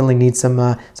definitely need some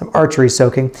archery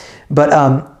soaking. But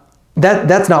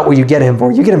that's not what you get him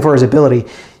for. You get him for his ability.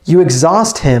 You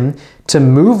exhaust him to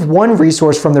move 1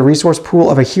 resource from the resource pool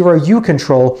of a hero you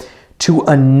control to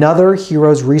another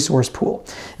hero's resource pool.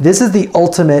 This is the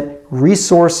ultimate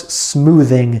resource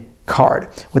smoothing card.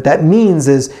 What that means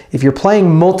is if you're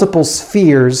playing multiple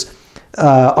spheres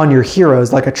on your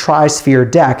heroes, like a tri-sphere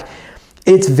deck,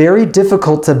 it's very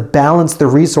difficult to balance the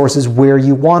resources where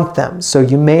you want them. So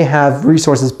you may have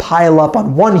resources pile up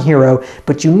on one hero,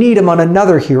 but you need them on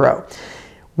another hero.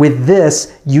 With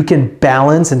this, you can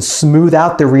balance and smooth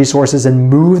out the resources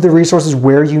and move the resources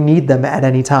where you need them at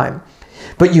any time.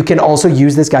 But you can also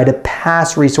use this guy to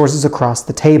pass resources across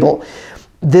the table.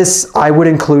 This I would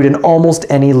include in almost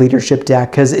any leadership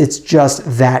deck because it's just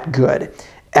that good.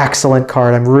 Excellent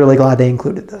card. I'm really glad they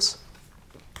included this.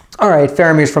 All right,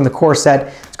 Faramir's from the core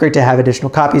set. It's great to have additional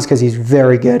copies because he's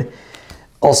very good.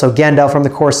 Also Gandalf from the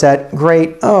core set.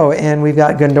 Great. Oh, and we've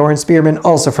got Gondoran Spearman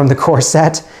also from the core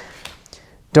set.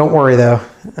 Don't worry though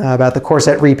about the core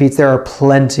set repeats. There are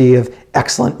plenty of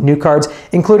excellent new cards,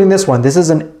 including this one. This is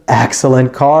an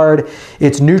excellent card.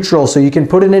 It's neutral, so you can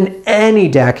put it in any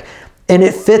deck, and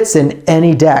it fits in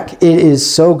any deck. It is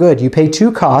so good. You pay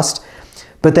 2 cost,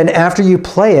 but then after you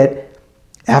play it,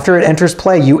 after it enters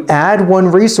play, you add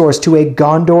 1 resource to a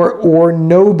Gondor or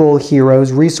noble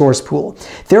hero's resource pool.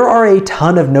 There are a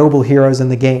ton of noble heroes in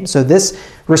the game, so this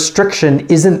restriction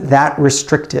isn't that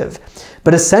restrictive.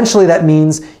 But essentially that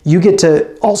means you get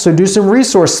to also do some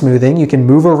resource smoothing. You can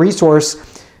move a resource,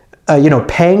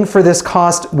 paying for this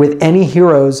cost with any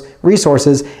hero's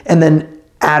resources, and then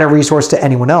add a resource to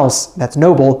anyone else that's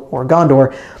noble or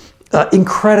Gondor.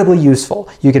 Incredibly useful.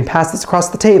 You can pass this across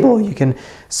the table. You can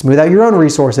smooth out your own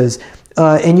resources,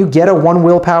 and you get a 1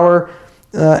 willpower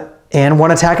and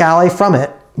 1 attack ally from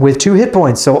it with 2 hit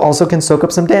points, so also can soak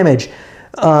up some damage.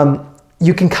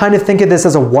 You can kind of think of this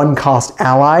as a 1 cost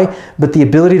ally, but the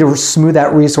ability to smooth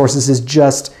out resources is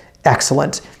just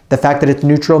excellent. The fact that it's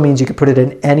neutral means you can put it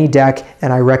in any deck,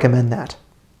 and I recommend that.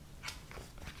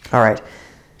 All right.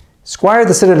 Squire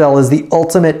the Citadel is the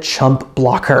ultimate chump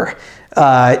blocker.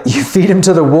 You feed him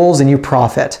to the wolves and you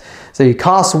profit. So you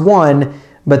cost 1,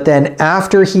 but then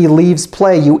after he leaves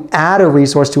play, you add a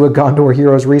resource to a Gondor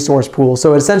hero's resource pool.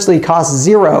 So it essentially costs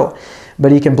 0,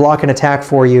 but he can block an attack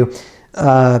for you.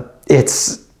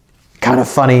 It's kind of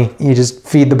funny. You just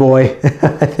feed the boy.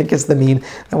 I think it's the meme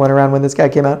that went around when this guy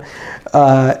came out.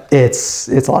 It's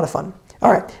a lot of fun.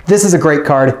 All right, this is a great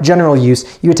card, general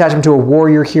use. You attach him to a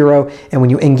warrior hero, and when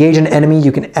you engage an enemy,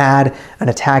 you can add an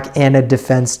attack and a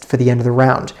defense for the end of the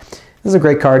round. This is a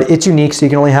great card. It's unique, so you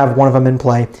can only have 1 of them in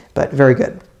play, but very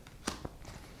good.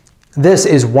 This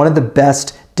is one of the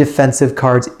best defensive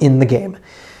cards in the game.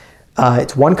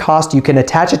 It's 1 cost. You can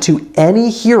attach it to any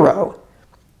hero.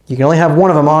 You can only have 1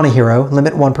 of them on a hero,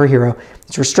 limit 1 per hero.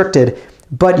 It's restricted.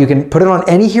 But you can put it on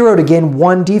any hero to gain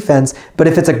 1 defense, but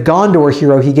if it's a Gondor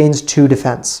hero, he gains 2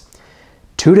 defense.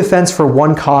 2 defense for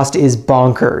 1 cost is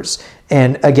bonkers.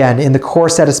 And again, in the core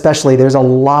set especially, there's a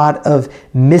lot of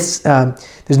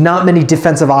there's not many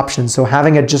defensive options, so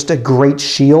having just a great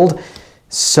shield,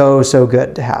 so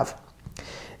good to have.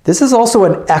 This is also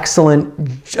an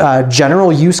excellent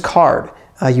general use card.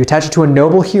 You attach it to a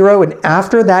noble hero, and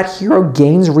after that hero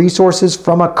gains resources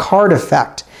from a card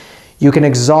effect, you can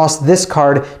exhaust this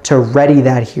card to ready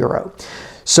that hero.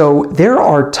 So there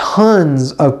are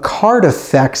tons of card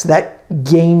effects that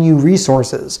gain you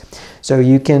resources. So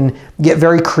you can get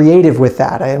very creative with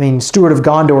that. I mean, Steward of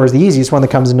Gondor is the easiest one that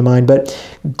comes into mind, but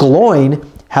Gloin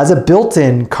has a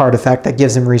built-in card effect that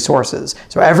gives him resources.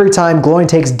 So every time Gloin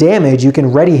takes damage, you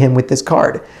can ready him with this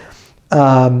card.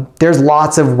 There's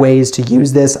lots of ways to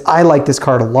use this. I like this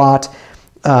card a lot,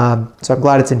 so I'm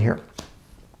glad it's in here.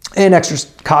 And extra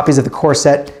copies of the core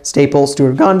set, staple,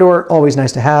 Steward of Gondor, always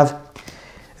nice to have.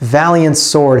 Valiant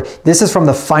Sword. This is from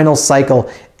the final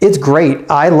cycle. It's great.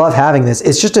 I love having this.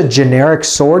 It's just a generic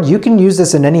sword. You can use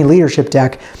this in any leadership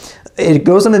deck. It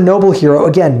goes on a noble hero.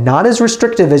 Again, not as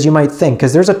restrictive as you might think,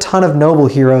 because there's a ton of noble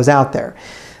heroes out there.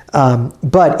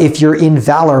 But if you're in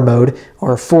Valor mode,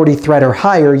 or 40 threat or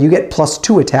higher, you get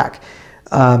 +2 attack.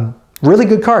 Really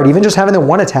good card. Even just having the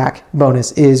 1 attack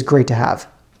bonus is great to have.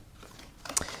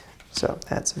 So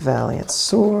that's Valiant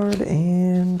Sword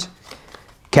and...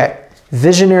 Okay,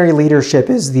 Visionary Leadership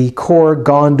is the core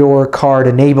Gondor card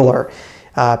enabler.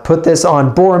 Put this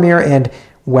on Boromir, and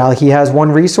while he has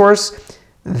 1 resource,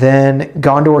 then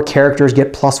Gondor characters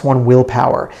get +1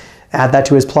 willpower. Add that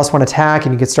to his +1 attack,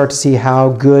 and you can start to see how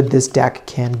good this deck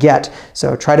can get.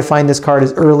 So try to find this card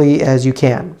as early as you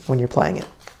can when you're playing it.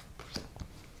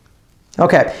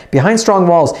 Okay, Behind Strong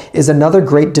Walls is another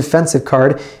great defensive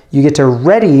card. You get to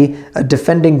ready a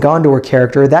defending Gondor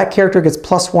character. That character gets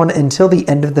 +1 until the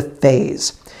end of the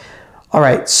phase. All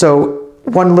right, so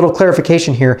one little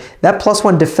clarification here. That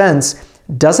 +1 defense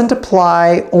doesn't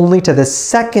apply only to the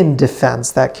second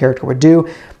defense that character would do.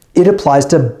 It applies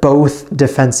to both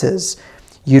defenses.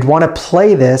 You'd want to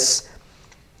play this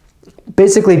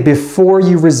basically before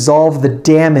you resolve the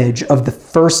damage of the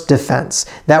first defense.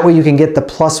 That way you can get the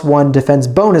 +1 defense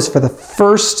bonus for the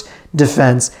first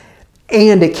defense,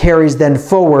 and it carries then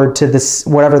forward to this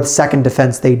whatever the second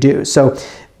defense they do. So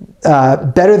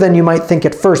better than you might think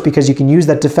at first, because you can use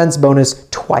that defense bonus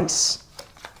twice.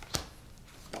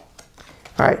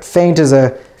 All right, Feint is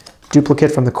a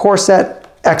duplicate from the core set.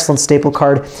 Excellent staple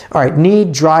card. All right,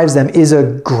 Need Drives Them is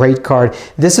a great card.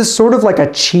 This is sort of like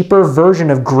a cheaper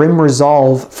version of Grim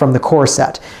Resolve from the core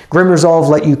set. Grim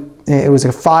Resolve it was a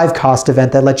 5-cost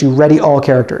event that let you ready all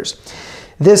characters.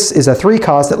 This is a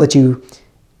 3-cost that lets you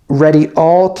ready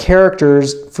all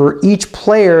characters for each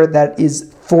player that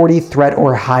is 40 threat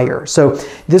or higher. So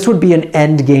this would be an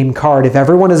end game card. If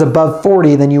everyone is above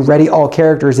 40, then you ready all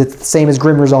characters. It's the same as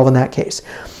Grim Resolve in that case.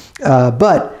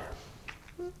 But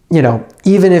you know,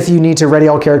 even if you need to ready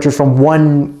all characters from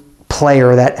 1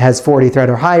 player that has 40 threat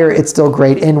or higher, it's still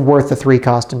great and worth the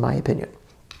 3-cost in my opinion.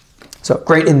 So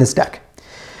great in this deck.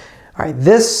 All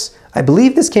right, I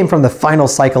believe this came from the final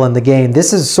cycle in the game.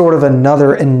 This is sort of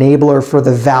another enabler for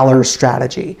the Valor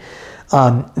strategy.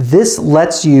 This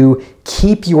lets you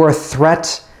keep your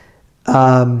threat...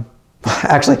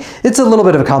 actually, it's a little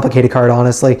bit of a complicated card,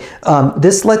 honestly.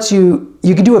 This lets you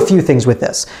can do a few things with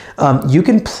this. You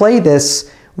can play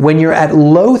this when you're at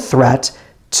low threat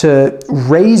to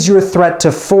raise your threat to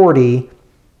 40,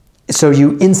 so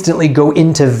you instantly go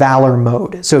into Valor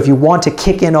mode. So if you want to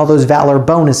kick in all those Valor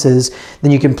bonuses,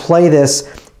 then you can play this,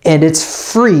 and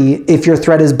it's free if your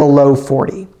threat is below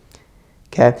 40.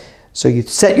 Okay, so you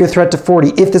set your threat to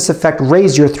 40. If this effect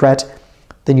raised your threat,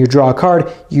 then you draw a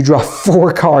card. You draw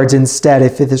 4 cards instead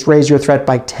if this raised your threat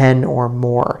by 10 or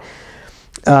more.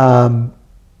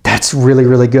 That's really,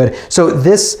 really good. So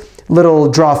this little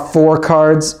draw 4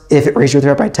 cards if it raised your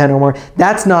threat by 10 or more,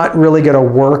 that's not really going to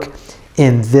work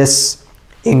in this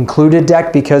included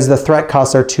deck because the threat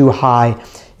costs are too high.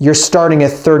 You're starting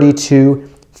at 32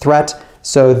 threat,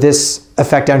 so this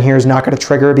effect down here is not going to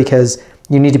trigger because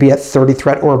you need to be at 30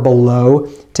 threat or below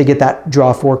to get that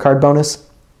draw 4 card bonus.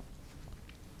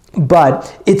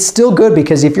 But it's still good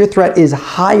because if your threat is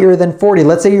higher than 40,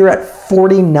 let's say you're at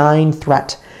 49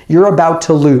 threat, you're about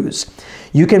to lose.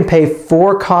 You can pay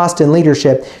 4 cost in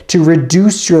leadership to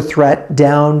reduce your threat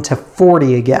down to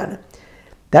 40 again.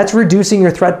 That's reducing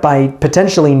your threat by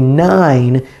potentially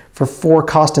 9 for 4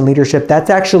 cost in leadership. That's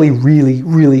actually really,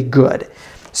 really good.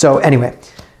 So anyway,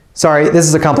 sorry, this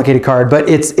is a complicated card, but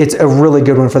it's a really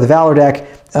good one for the Valor deck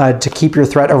to keep your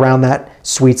threat around that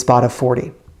sweet spot of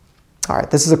 40. All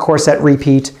right, this is a core set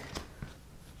repeat.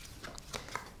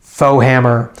 Foe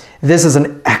Hammer. This is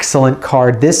an excellent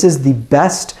card. This is the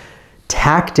best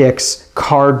tactics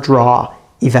card draw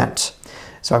event.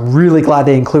 So I'm really glad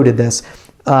they included this.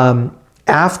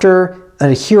 After a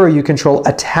hero you control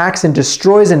attacks and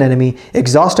destroys an enemy,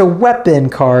 exhaust a weapon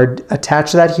card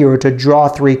attached to that hero to draw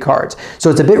 3 cards. So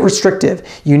it's a bit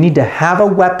restrictive. You need to have a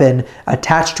weapon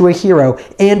attached to a hero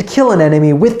and kill an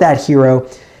enemy with that hero.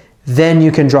 Then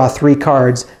you can draw 3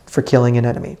 cards for killing an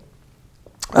enemy.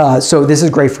 So this is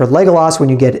great for Legolas when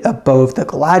you get a Bow of the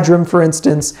Galadrim, for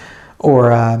instance,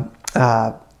 or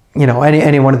you know,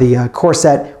 any one of the core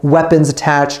set weapons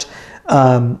attached.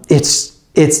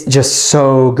 It's just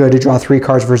so good to draw 3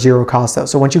 cards for 0 cost though.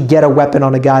 So once you get a weapon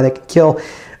on a guy that can kill,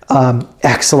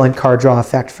 excellent card draw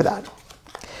effect for that.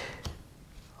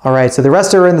 All right, so the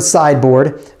rest are in the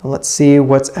sideboard. Let's see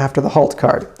what's after the Halt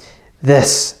card.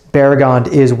 This Baragond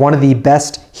is one of the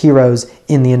best heroes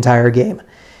in the entire game.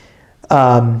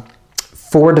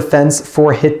 4 defense,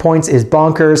 4 hit points is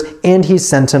bonkers, and he's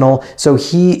Sentinel, so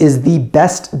he is the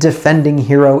best defending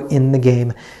hero in the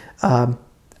game.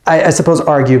 I suppose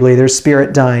arguably there's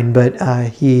Spirit Dying, but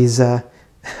he's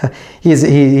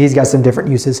he's got some different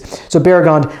uses. So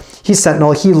Baragond, he's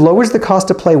Sentinel. He lowers the cost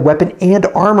to play weapon and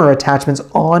armor attachments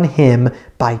on him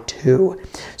by 2.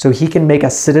 So he can make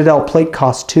a Citadel plate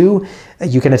cost 2.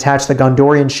 You can attach the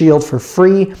Gondorian shield for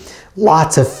free.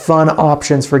 Lots of fun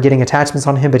options for getting attachments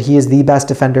on him, but he is the best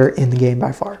defender in the game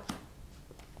by far.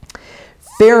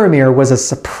 Faramir was a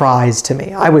surprise to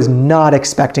me. I was not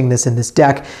expecting this in this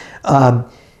deck.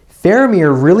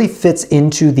 Faramir really fits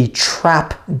into the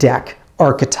trap deck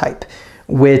archetype,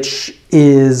 which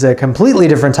is a completely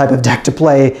different type of deck to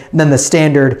play than the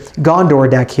standard Gondor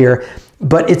deck here,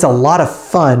 but it's a lot of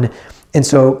fun. And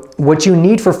so what you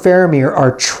need for Faramir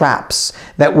are traps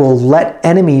that will let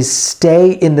enemies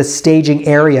stay in the staging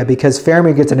area, because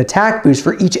Faramir gets an attack boost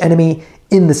for each enemy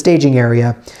in the staging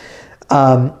area.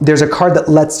 There's a card that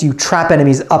lets you trap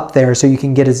enemies up there so you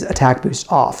can get his attack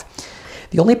boost off.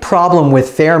 The only problem with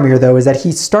Faramir, though, is that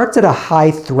he starts at a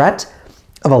high threat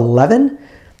of 11.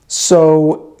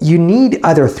 So you need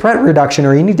either threat reduction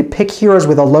or you need to pick heroes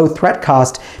with a low threat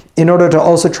cost in order to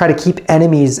also try to keep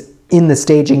enemies in the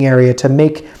staging area to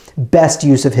make best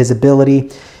use of his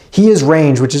ability. He is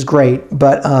range, which is great,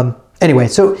 but anyway,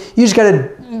 so you just got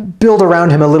to build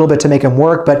around him a little bit to make him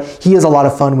work, but he is a lot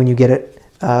of fun when you get it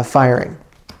firing.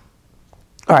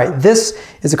 All right, this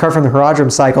is a card from the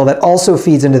Haradrim cycle that also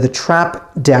feeds into the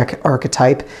trap deck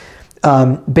archetype.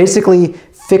 Basically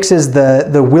fixes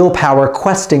the willpower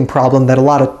questing problem that a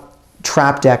lot of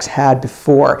trap decks had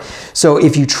before. So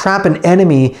if you trap an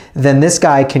enemy, then this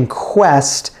guy can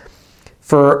quest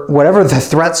for whatever the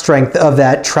threat strength of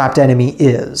that trapped enemy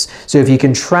is. So if you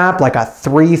can trap like a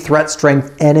 3 threat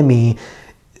strength enemy,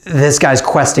 this guy's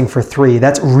questing for 3.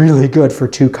 That's really good for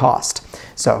 2 cost.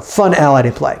 So fun ally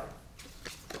to play.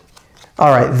 All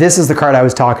right, this is the card I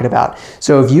was talking about.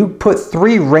 So if you put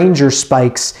 3 Ranger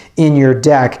Spikes in your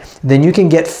deck, then you can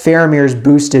get Faramir's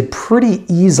boosted pretty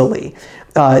easily.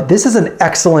 This is an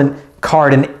excellent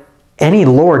card in any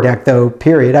lore deck, though,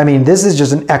 period. I mean, this is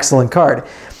just an excellent card.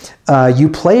 You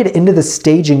play it into the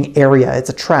staging area. It's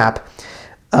a trap.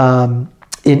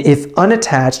 If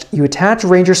unattached, you attach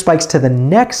Ranger Spikes to the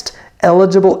next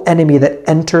eligible enemy that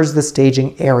enters the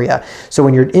staging area. So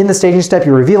when you're in the staging step,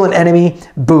 you reveal an enemy,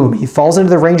 boom, he falls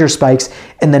into the Ranger Spikes,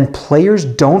 and then players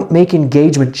don't make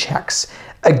engagement checks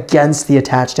against the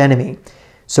attached enemy.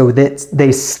 So that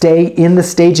they stay in the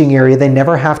staging area, they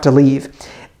never have to leave.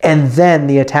 And then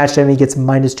the attached enemy gets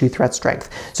 -2 threat strength.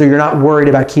 So you're not worried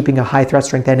about keeping a high threat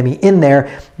strength enemy in there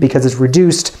because it's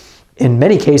reduced. In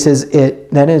many cases,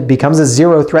 then it becomes a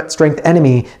 0 threat strength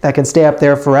enemy that can stay up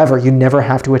there forever. You never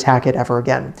have to attack it ever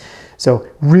again. So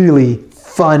really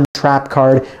fun trap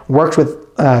card. Works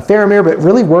with Faramir, but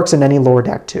really works in any lore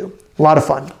deck too. A lot of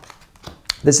fun.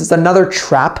 This is another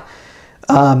trap.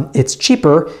 It's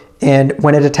cheaper, and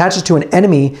when it attaches to an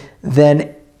enemy, then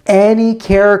any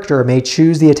character may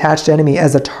choose the attached enemy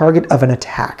as a target of an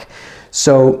attack.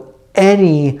 So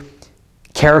any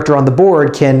character on the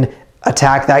board can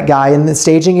attack that guy in the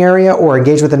staging area or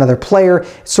engage with another player.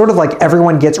 It's sort of like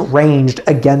everyone gets ranged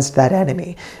against that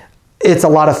enemy. It's a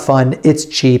lot of fun. It's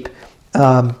cheap.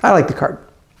 I like the card.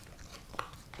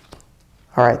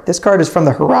 All right, this card is from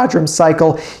the Haradrim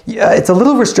cycle. It's a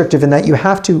little restrictive in that you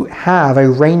have to have a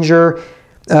ranger,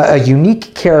 a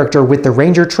unique character with the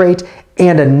ranger trait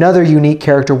and another unique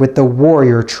character with the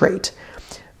warrior trait.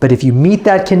 But if you meet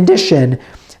that condition,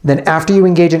 then after you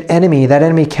engage an enemy, that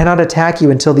enemy cannot attack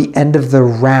you until the end of the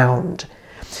round.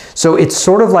 So it's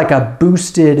sort of like a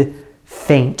boosted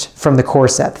Feint from the core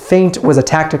set. Feint was a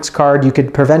tactics card. You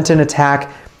could prevent an attack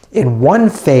in one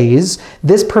phase.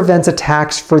 This prevents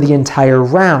attacks for the entire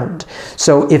round.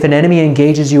 So if an enemy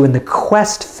engages you in the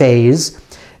quest phase,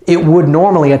 it would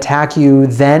normally attack you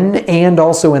then and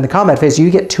also in the combat phase. You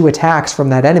get 2 attacks from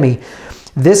that enemy.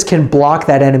 This can block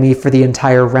that enemy for the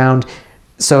entire round.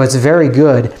 So it's very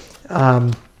good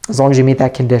as long as you meet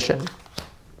that condition.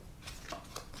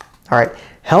 All right,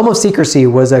 Helm of Secrecy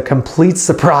was a complete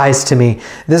surprise to me.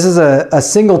 This is a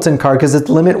singleton card because it's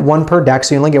limit 1 per deck,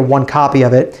 so you only get 1 copy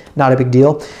of it. Not a big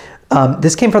deal.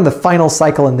 This came from the final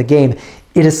cycle in the game.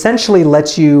 It essentially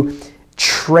lets you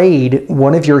trade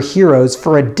one of your heroes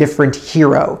for a different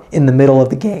hero in the middle of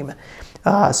the game.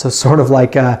 So sort of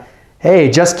like,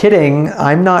 hey, just kidding,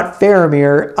 I'm not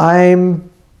Faramir, I'm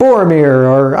Boromir,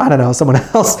 or I don't know, someone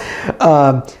else.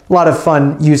 A lot of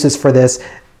fun uses for this.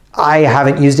 I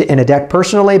haven't used it in a deck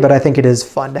personally, but I think it is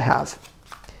fun to have.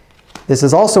 This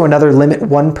is also another limit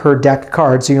 1 per deck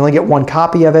card, so you only get 1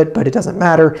 copy of it, but it doesn't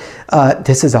matter.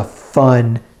 This is a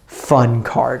fun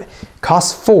card.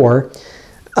 Costs 4,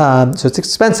 so it's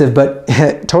expensive, but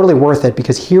totally worth it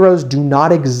because heroes do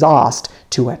not exhaust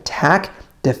to attack,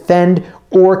 defend,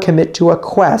 or commit to a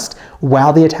quest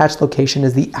while the attached location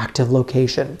is the active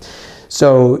location.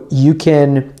 So you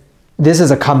can, this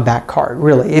is a comeback card,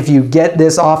 really. If you get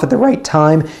this off at the right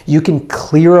time, you can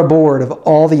clear a board of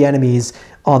all the enemies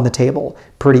on the table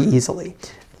pretty easily.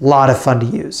 A lot of fun to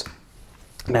use.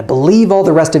 And I believe all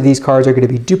the rest of these cards are going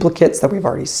to be duplicates that we've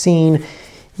already seen.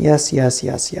 Yes, yes,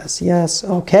 yes, yes, yes.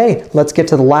 Okay, let's get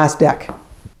to the last deck.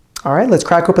 All right, let's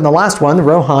crack open the last one, the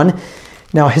Rohan.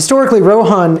 Now, historically,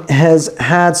 Rohan has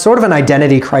had sort of an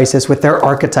identity crisis with their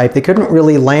archetype. They couldn't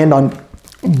really land on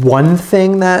one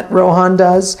thing that Rohan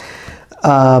does.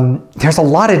 There's a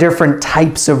lot of different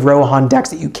types of Rohan decks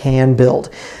that you can build.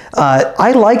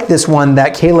 I like this one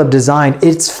that Caleb designed.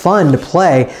 It's fun to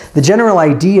play. The general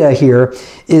idea here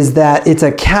is that it's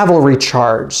a cavalry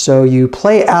charge. So you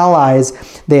play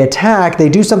allies, they attack, they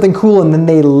do something cool, and then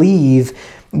they leave,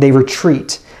 they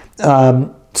retreat.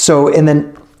 And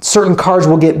then certain cards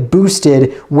will get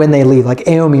boosted when they leave. Like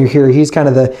Éomer here, he's kind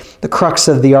of the crux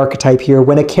of the archetype here.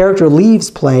 When a character leaves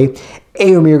play,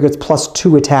 Éomer gets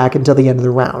 +2 attack until the end of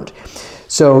the round.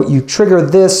 So you trigger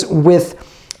this with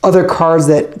other cards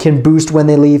that can boost when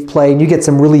they leave play, and you get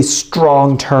some really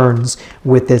strong turns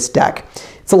with this deck.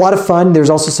 It's a lot of fun.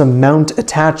 There's also some mount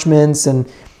attachments and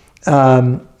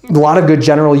a lot of good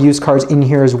general use cards in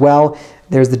here as well.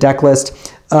 There's the deck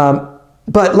list.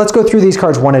 But let's go through these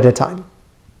cards one at a time.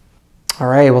 All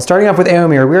right, well, starting off with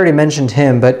Éomer, we already mentioned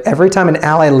him, but every time an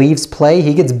ally leaves play,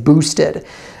 he gets boosted.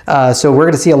 So we're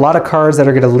going to see a lot of cards that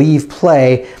are going to leave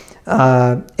play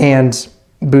and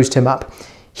boost him up.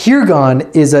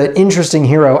 Hirgon is an interesting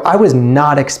hero. I was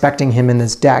not expecting him in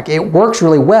this deck. It works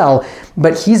really well,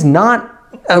 but he's not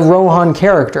a Rohan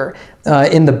character.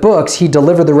 In the books, he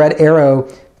delivered the red arrow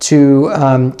to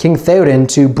King Theoden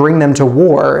to bring them to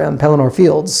war on Pelennor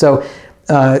Fields. So,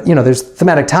 you know, there's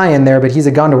thematic tie-in there, but he's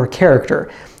a Gondor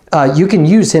character. You can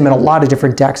use him in a lot of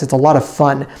different decks. It's a lot of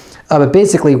fun. But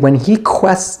basically, when he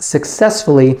quests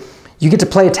successfully, you get to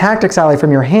play a tactics ally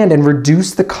from your hand and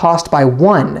reduce the cost by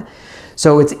 1.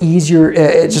 So it's easier,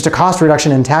 just a cost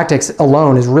reduction in tactics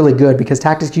alone is really good because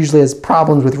tactics usually has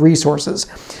problems with resources.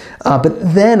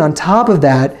 But then on top of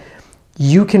that,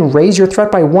 you can raise your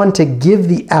threat by 1 to give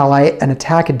the ally an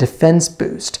attack and defense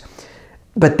boost.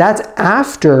 But that's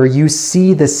after you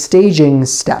see the staging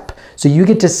step. So you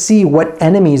get to see what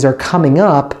enemies are coming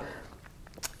up,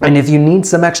 and if you need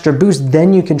some extra boost,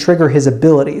 then you can trigger his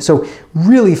ability. So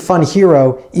really fun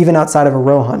hero, even outside of a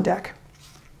Rohan deck.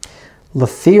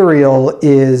 Lothiriel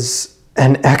is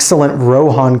an excellent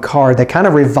Rohan card that kind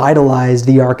of revitalized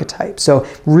the archetype. So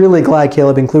really glad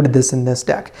Caleb included this in this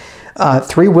deck.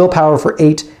 3 willpower for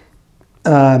 8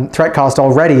 threat cost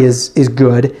already is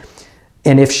good.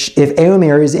 And if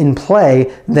Éomer is in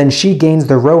play, then she gains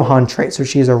the Rohan trait. So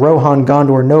she is a Rohan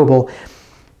Gondor noble.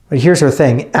 But here's her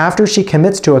thing. After she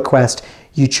commits to a quest,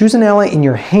 you choose an ally in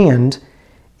your hand.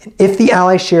 And if the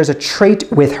ally shares a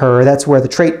trait with her, that's where the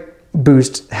trait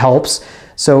boost helps.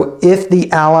 So if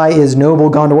the ally is noble,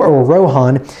 Gondor, or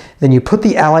Rohan, then you put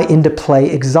the ally into play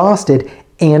exhausted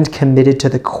and committed to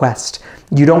the quest.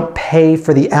 You don't pay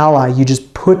for the ally, you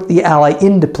just put the ally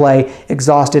into play,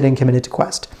 exhausted and committed to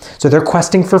quest. So they're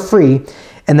questing for free,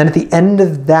 and then at the end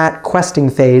of that questing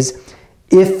phase,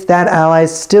 if that ally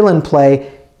is still in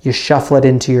play, you shuffle it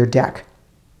into your deck.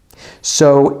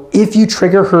 So if you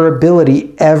trigger her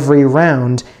ability every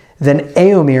round, then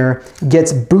Éomer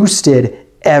gets boosted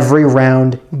every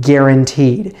round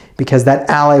guaranteed because that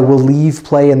ally will leave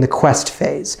play in the quest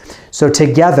phase. So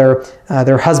together,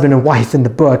 they're husband and wife in the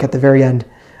book. At the very end,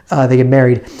 they get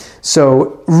married.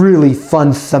 So really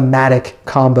fun thematic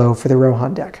combo for the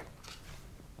Rohan deck.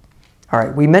 All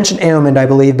right, we mentioned Éomer, I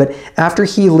believe, but after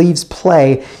he leaves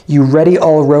play, you ready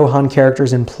all Rohan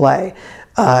characters in play.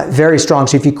 Very strong.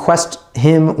 So if you quest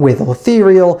him with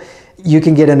Lothiriel, you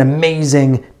can get an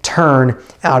amazing turn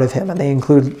out of him, and they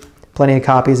include plenty of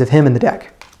copies of him in the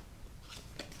deck.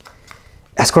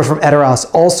 Escort from Edoras,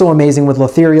 also amazing with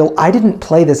Lothiriel. I didn't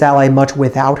play this ally much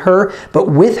without her, but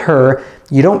with her,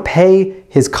 you don't pay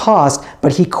his cost,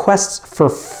 but he quests for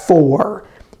 4.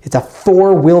 It's a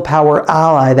 4 willpower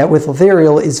ally that with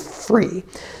Lothiriel is free.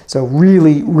 So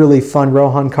really, really fun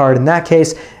Rohan card in that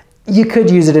case. You could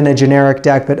use it in a generic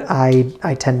deck, but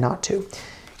I tend not to.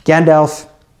 Gandalf,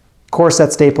 core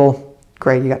set staple.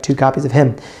 Great, you got 2 copies of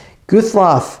him.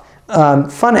 Guthloth,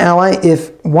 fun ally.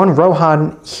 If one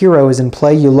Rohan hero is in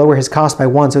play, you lower his cost by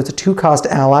 1. So it's a 2-cost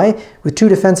ally with 2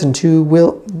 defense and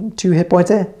 2 hit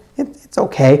points. It's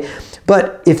okay.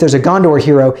 But if there's a Gondor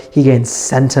hero, he gains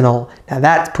Sentinel. Now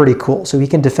that's pretty cool. So he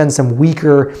can defend some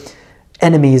weaker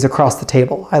enemies across the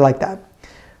table. I like that.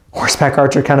 Horseback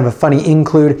Archer, kind of a funny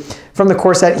include. From the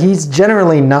core set, he's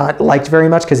generally not liked very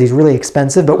much because he's really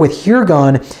expensive, but with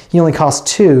Hirgon, he only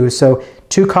costs 2, so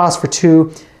 2 costs for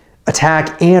 2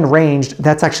 attack and ranged.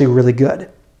 That's actually really good.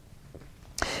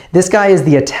 This guy is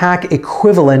the attack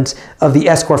equivalent of the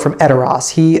escort from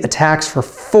Edoras. He attacks for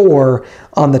 4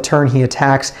 on the turn he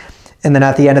attacks, and then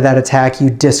at the end of that attack, you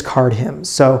discard him.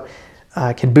 So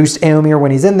can boost Éomer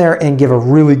when he's in there and give a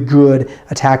really good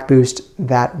attack boost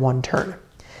that one turn.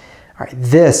 All right,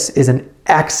 this is an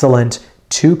excellent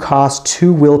 2 cost,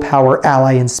 2 willpower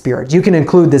ally in Spirit. You can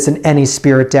include this in any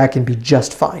Spirit deck and be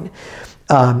just fine.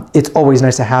 It's always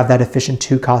nice to have that efficient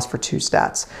 2 cost for 2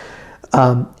 stats.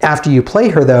 After you play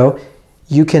her, though,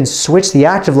 you can switch the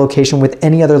active location with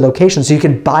any other location, so you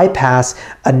can bypass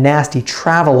a nasty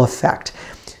travel effect.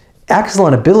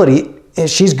 Excellent ability.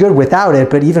 She's good without it,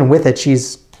 but even with it,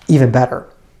 she's even better.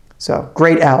 So,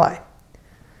 great ally.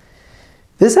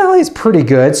 This ally is pretty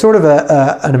good, sort of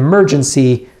an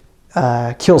emergency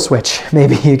kill switch,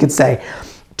 maybe you could say.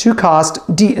 2 cost,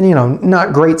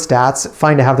 not great stats,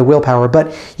 fine to have the willpower,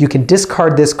 but you can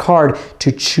discard this card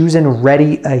to choose and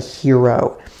ready a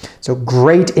hero. So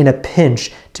great in a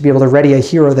pinch to be able to ready a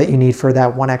hero that you need for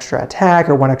that 1 extra attack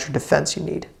or 1 extra defense you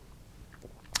need.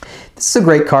 This is a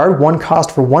great card, 1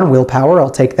 cost for 1 willpower, I'll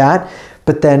take that.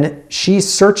 But then she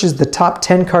searches the top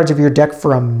 10 cards of your deck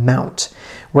for a mount.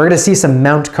 We're going to see some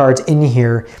mount cards in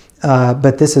here,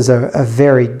 but this is a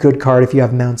very good card if you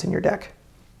have mounts in your deck.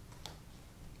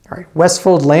 All right,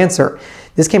 Westfold Lancer.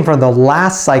 This came from the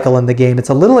last cycle in the game. It's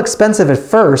a little expensive at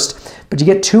first, but you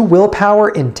get 2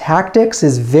 willpower in tactics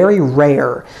is very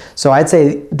rare. So I'd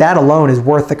say that alone is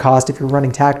worth the cost if you're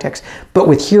running tactics. But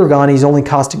with Hirgon, he's only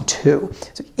costing 2,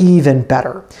 so even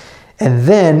better. And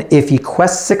then if he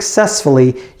quests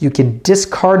successfully, you can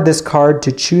discard this card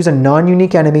to choose a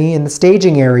non-unique enemy in the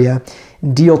staging area,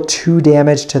 deal 2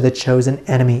 damage to the chosen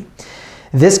enemy.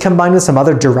 This combined with some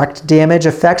other direct damage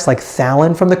effects like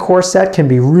Thalon from the core set can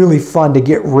be really fun to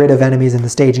get rid of enemies in the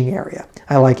staging area.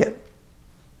 I like it.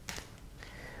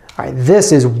 All right,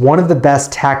 this is one of the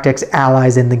best tactics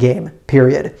allies in the game,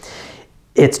 period.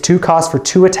 It's 2 costs for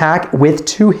 2 attack with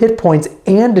 2 hit points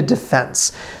and a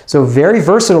defense. So very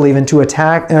versatile even to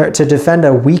attack to defend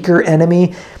a weaker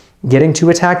enemy. Getting 2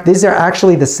 attack. These are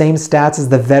actually the same stats as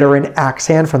the Veteran Axe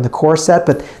Hand from the core set,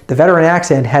 but the Veteran Axe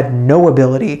Hand had no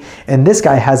ability, and this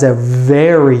guy has a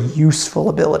very useful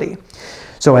ability.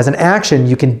 So as an action,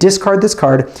 you can discard this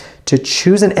card to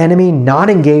choose an enemy not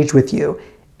engaged with you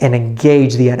and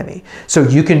engage the enemy. So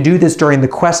you can do this during the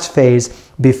quest phase.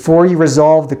 Before you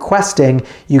resolve the questing,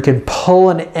 you can pull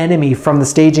an enemy from the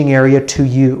staging area to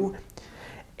you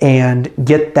and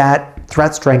get that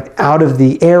threat strength out of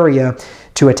the area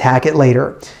to attack it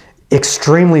later.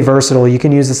 Extremely versatile. You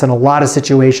can use this in a lot of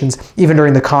situations. Even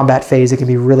during the combat phase, it can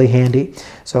be really handy.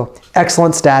 So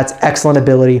excellent stats, excellent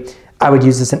ability. I would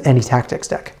use this in any tactics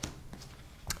deck.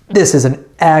 This is an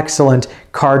excellent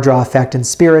card draw effect in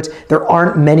Spirit. There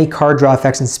aren't many card draw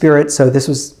effects in Spirit, so this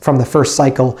was from the first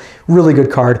cycle. Really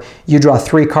good card. You draw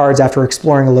 3 cards after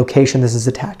exploring a location this is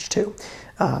attached to.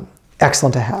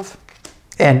 Excellent to have.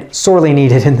 And sorely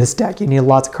needed in this deck. You need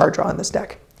lots of card draw in this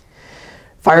deck.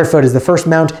 Firefoot is the first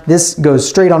mount. This goes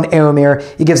straight on Éomer.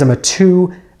 It gives him a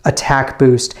 2 attack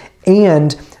boost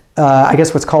and I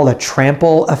guess what's called a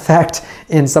trample effect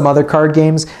in some other card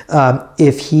games.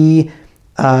 If he,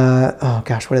 oh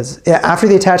gosh, what is it? After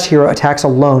the attached hero attacks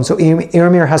alone, so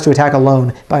Éomer has to attack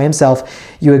alone by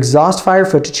himself, you exhaust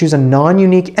Firefoot to choose a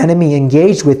non-unique enemy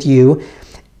engaged with you.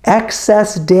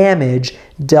 Excess damage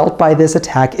dealt by this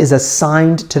attack is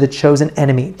assigned to the chosen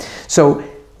enemy. So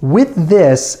with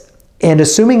this, and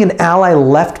assuming an ally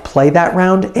left play that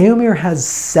round, Éomer has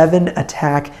 7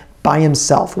 attack by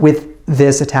himself with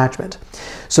this attachment.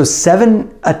 So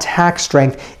 7 attack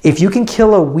strength. If you can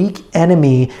kill a weak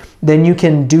enemy, then you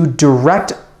can do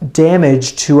direct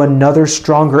damage to another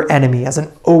stronger enemy as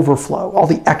an overflow. All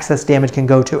the excess damage can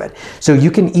go to it. So you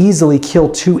can easily kill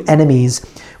 2 enemies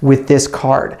with this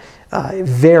card.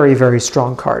 Very, very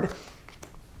strong card.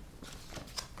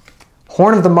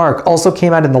 Horn of the Mark also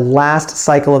came out in the last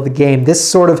cycle of the game. This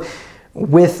sort of,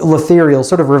 with Lothariel,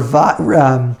 sort of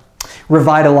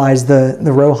revitalized the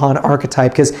Rohan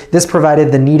archetype because this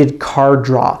provided the needed card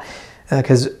draw.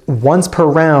 Because once per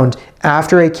round,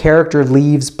 after a character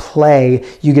leaves play,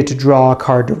 you get to draw a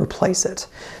card to replace it.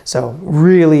 So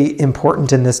really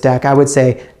important in this deck. I would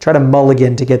say try to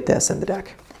mulligan to get this in the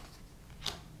deck.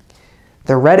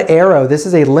 The Red Arrow, this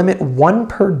is a limit 1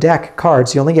 per deck card,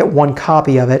 so you only get 1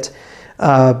 copy of it.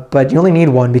 But you only need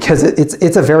 1 because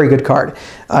it's a very good card.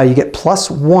 You get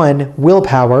 +1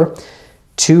 willpower.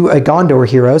 to a Gondor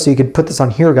hero, so you could put this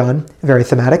on Hirgon, very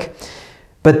thematic.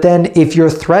 But then if your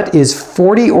threat is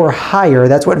 40 or higher,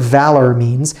 that's what Valor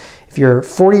means. If you're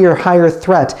 40 or higher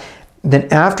threat, then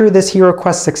after this hero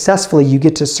quest successfully, you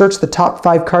get to search the top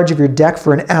 5 cards of your deck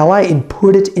for an ally and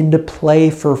put it into play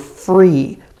for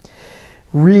free.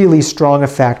 Really strong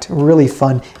effect, really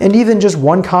fun. And even just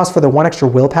 1 cost for the 1 extra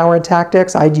willpower in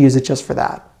tactics, I'd use it just for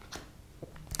that.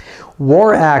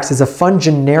 War Axe is a fun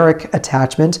generic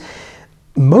attachment.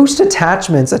 Most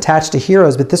attachments attach to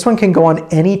heroes, but this one can go on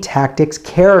any tactics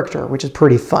character, which is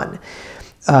pretty fun.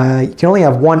 You can only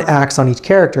have 1 axe on each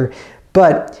character,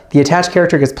 but the attached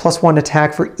character gets +1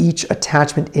 attack for each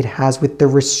attachment it has with the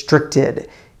restricted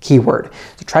keyword.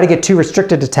 So try to get 2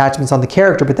 restricted attachments on the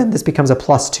character, but then this becomes a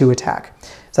 +2 attack.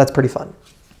 So that's pretty fun.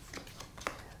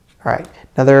 All right,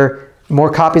 more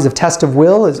copies of Test of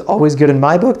Will is always good in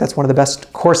my book. That's one of the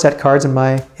best core set cards in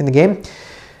the game.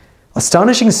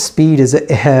 Astonishing Speed is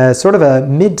sort of a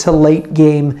mid to late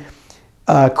game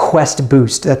quest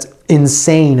boost that's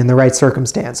insane in the right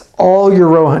circumstance. All your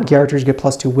Rohan characters get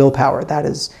 +2 willpower. That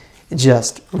is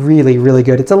just really, really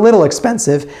good. It's a little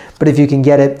expensive, but if you can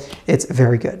get it, it's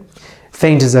very good.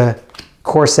 Feint is a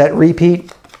core set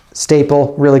repeat,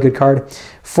 staple, really good card.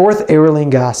 4th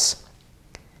Eorlingas.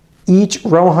 Each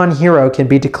Rohan hero can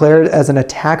be declared as an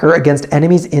attacker against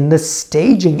enemies in the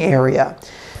staging area.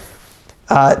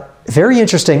 Very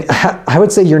interesting. I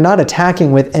would say you're not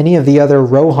attacking with any of the other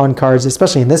Rohan cards,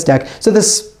 especially in this deck. So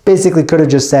this basically could have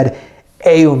just said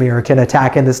Éomer can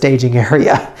attack in the staging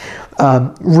area.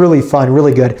 Really fun,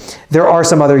 really good. There are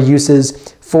some other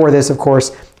uses for this, of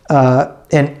course,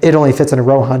 and it only fits in a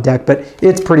Rohan deck, but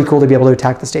it's pretty cool to be able to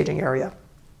attack the staging area.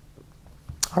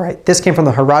 All right, this came from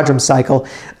the Haradrim cycle.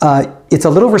 It's a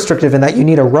little restrictive in that you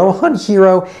need a Rohan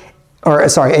hero, or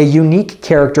sorry, a unique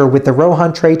character with the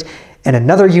Rohan trait and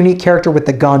another unique character with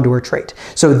the Gondor trait.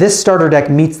 So this starter deck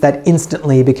meets that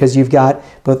instantly because you've got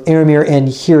both Éomer and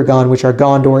Hirgon, which are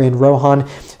Gondor and Rohan,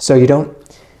 so you don't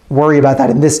worry about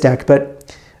that in this deck.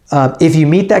 But if you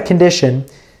meet that condition,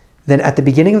 then at the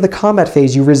beginning of the combat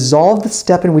phase, you resolve the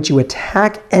step in which you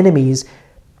attack enemies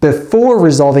before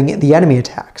resolving the enemy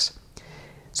attacks.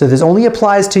 So this only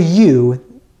applies to you,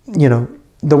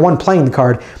 the one playing the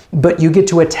card, but you get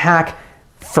to attack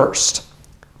first.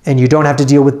 And you don't have to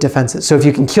deal with defenses. So if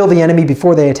you can kill the enemy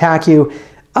before they attack you,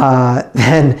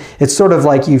 then it's sort of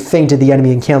like you feinted the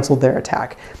enemy and canceled their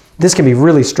attack. This can be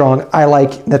really strong. I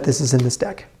like that this is in this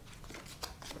deck.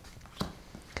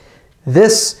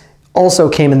 This also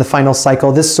came in the final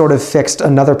cycle. This sort of fixed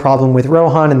another problem with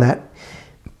Rohan in that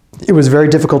it was very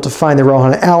difficult to find the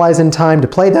Rohan allies in time to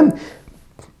play them.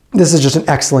 This is just an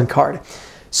excellent card.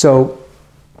 So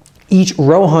each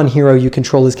Rohan hero you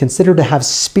control is considered to have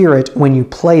spirit when you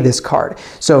play this card.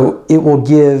 So it will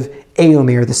give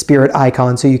Éomer the spirit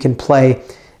icon so you can pay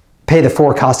the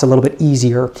 4 cost a little bit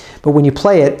easier. But when you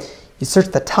play it, you search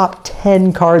the top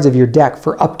 10 cards of your deck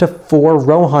for up to 4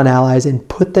 Rohan allies and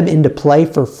put them into play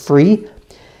for free.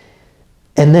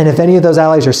 And then if any of those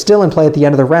allies are still in play at the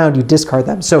end of the round, you discard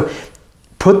them. So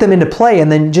put them into play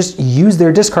and then just use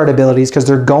their discard abilities because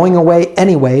they're going away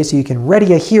anyway, so you can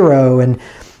ready a hero and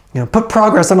put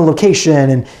progress on a location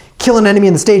and kill an enemy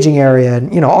in the staging area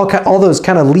and all those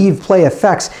kind of leave play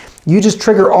effects. You just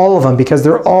trigger all of them because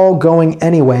they're all going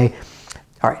anyway.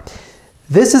 All right,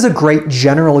 this is a great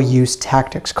general use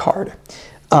tactics card.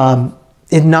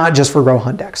 It's not just for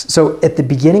Rohan decks. So at the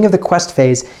beginning of the quest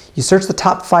phase, you search the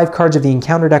top 5 cards of the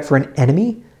encounter deck for an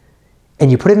enemy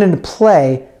and you put it into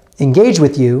play, engage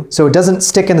with you, so it doesn't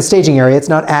stick in the staging area. It's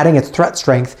not adding its threat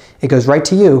strength. It goes right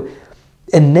to you.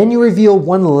 And then you reveal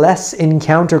 1 less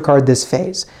encounter card this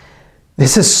phase.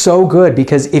 This is so good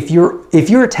because if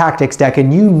you're a tactics deck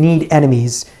and you need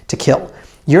enemies to kill,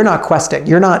 you're not questing.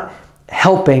 You're not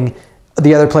helping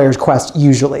the other player's quest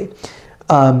usually.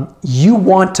 You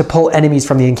want to pull enemies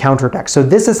from the encounter deck. So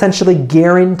this essentially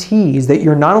guarantees that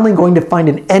you're not only going to find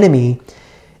an enemy,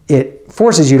 it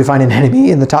forces you to find an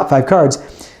enemy in the top 5 cards,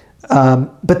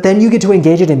 but then you get to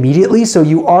engage it immediately, so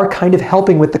you are kind of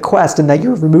helping with the quest in that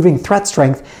you're removing threat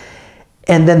strength,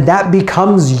 and then that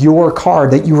becomes your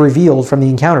card that you revealed from the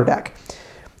encounter deck.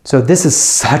 So this is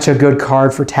such a good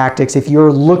card for tactics. If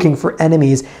you're looking for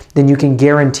enemies, then you can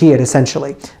guarantee it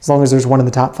essentially, as long as there's one in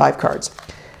the top 5 cards.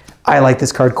 I like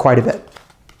this card quite a bit.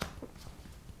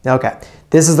 Okay,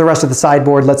 this is the rest of the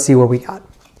sideboard. Let's see what we got.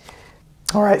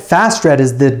 All right, Fast Red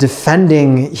is the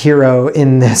defending hero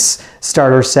in this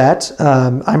starter set.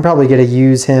 I'm probably going to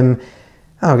use him.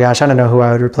 Oh gosh, I don't know who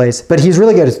I would replace, but he's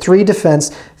really good. It's 3 defense,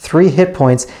 3 hit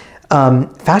points.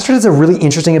 Fast Red is a really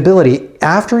interesting ability.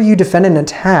 After you defend an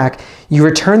attack, you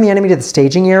return the enemy to the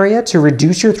staging area to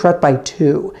reduce your threat by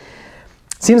 2.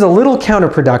 Seems a little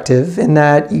counterproductive in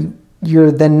that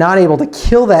you're then not able to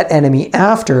kill that enemy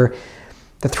after.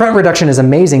 The threat reduction is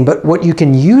amazing, but what you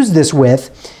can use this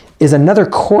with is another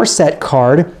core set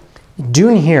card,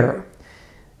 Durin here.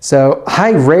 So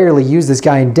I rarely use this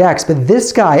guy in decks, but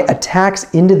this guy attacks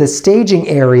into the staging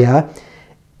area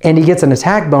and he gets an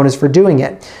attack bonus for doing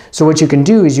it. So what you can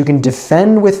do is you can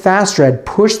defend with Fast Red,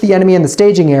 push the enemy in the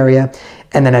staging area,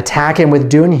 and then attack him with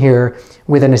Durin here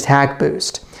with an attack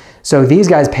boost. So these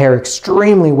guys pair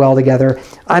extremely well together.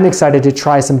 I'm excited to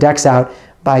try some decks out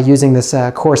by using this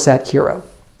core set hero.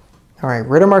 All right,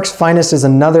 Rittermark's Finest is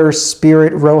another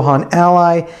Spirit Rohan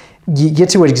ally. You get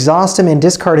to exhaust him and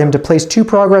discard him to place 2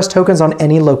 progress tokens on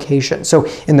any location. So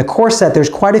in the core set, there's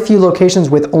quite a few locations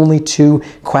with only 2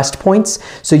 quest points.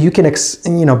 So you can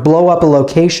blow up a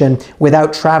location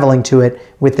without traveling to it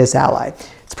with this ally.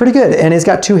 It's pretty good, and it's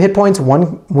got 2 hit points,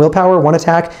 1 willpower, 1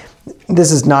 attack.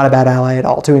 This is not a bad ally at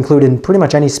all to include in pretty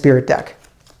much any Spirit deck.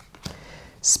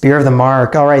 Spear of the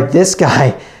Mark. All right, this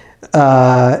guy,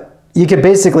 you could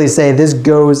basically say this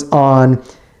goes on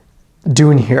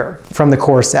Durin here from the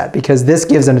core set, because this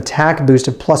gives an attack boost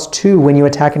of +2 when you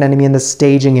attack an enemy in the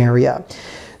staging area.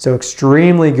 So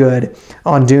extremely good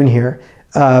on Durin here.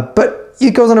 But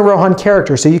it goes on a Rohan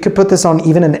character, so you could put this on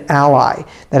even an ally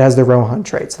that has the Rohan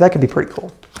trait. So that could be pretty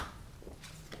cool.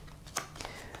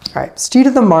 All right, Steed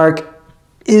of the Mark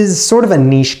is sort of a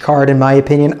niche card in my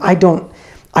opinion. I don't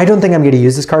think I'm going to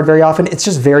use this card very often. It's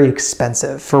just very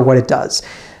expensive for what it does.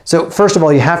 So first of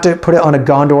all, you have to put it on a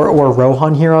Gondor or a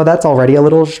Rohan hero. That's already a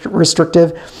little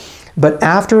restrictive. But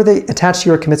after the attached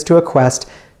hero commits to a quest,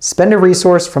 spend a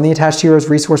resource from the attached hero's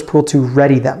resource pool to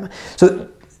ready them. So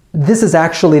this is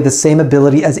actually the same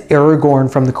ability as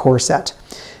Aragorn from the core set.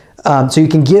 So you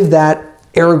can give that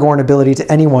Aragorn ability to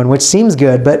anyone, which seems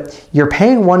good, but you're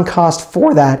paying 1 cost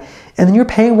for that, and then you're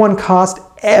paying 1 cost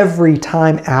every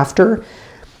time after.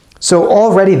 So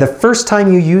already the first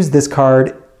time you use this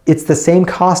card, it's the same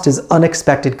cost as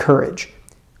Unexpected Courage,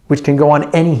 which can go on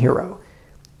any hero.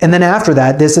 And then after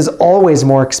that, this is always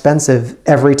more expensive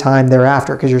every time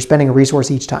thereafter because you're spending a resource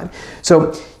each time.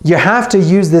 So you have to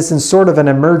use this in sort of an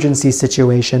emergency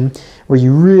situation where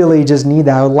you really just need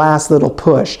that last little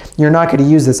push. You're not going to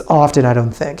use this often, I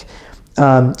don't think.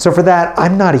 So for that,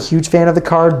 I'm not a huge fan of the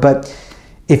card, but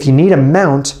if you need a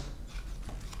mount,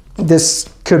 this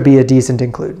could be a decent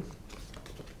include.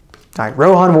 All right,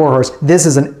 Rohan Warhorse. This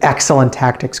is an excellent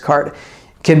tactics card.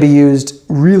 Can be used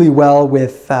really well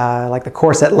with like the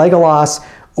core set Legolas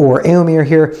or Éomer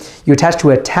here. You attach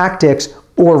to a tactics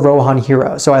or Rohan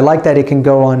hero. So I like that it can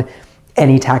go on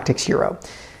any tactics hero.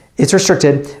 It's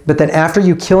restricted, but then after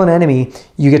you kill an enemy,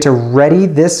 you get to ready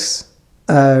this,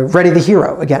 ready the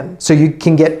hero again. So you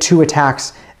can get 2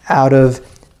 attacks out of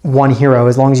 1 hero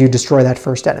as long as you destroy that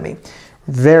first enemy.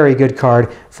 Very good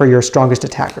card for your strongest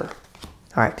attacker.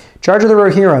 All right, Charge of the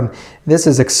Rohirrim. This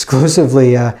is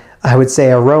exclusively, I would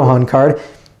say, a Rohan card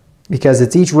because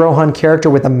it's each Rohan character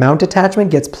with a mount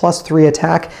attachment gets +3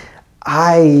 attack.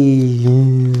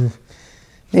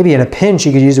 Maybe in a pinch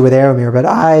you could use it with Éomer, but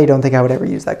I don't think I would ever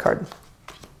use that card.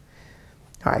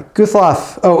 All right,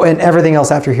 Guthloth. Oh, and everything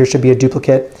else after here should be a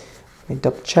duplicate. Let me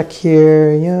double check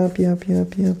here. Yep.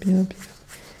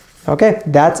 Okay,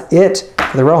 that's it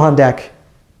for the Rohan deck.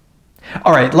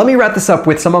 All right, let me wrap this up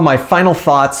with some of my final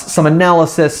thoughts, some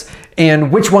analysis,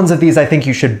 and which ones of these I think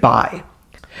you should buy.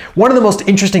 One of the most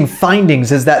interesting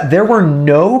findings is that there were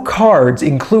no cards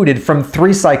included from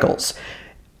 3 cycles: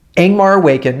 Angmar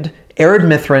Awakened, Arid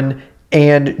Mithrin,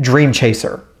 and Dream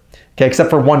Chaser. Okay, except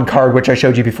for 1 card, which I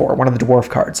showed you before, one of the dwarf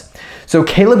cards. So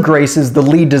Caleb Grace is the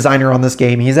lead designer on this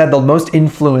game. He's had the most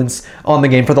influence on the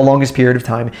game for the longest period of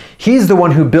time. He's the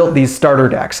one who built these starter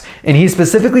decks. And he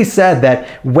specifically said that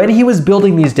when he was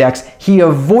building these decks, he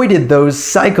avoided those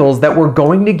cycles that were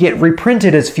going to get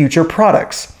reprinted as future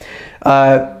products.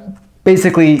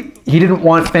 Basically, he didn't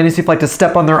want Fantasy Flight to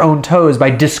step on their own toes by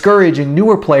discouraging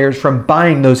newer players from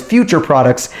buying those future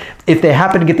products. If they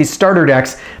happen to get these starter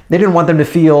decks, they didn't want them to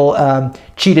feel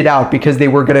cheated out because they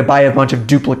were going to buy a bunch of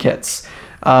duplicates.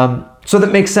 So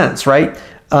that makes sense, right?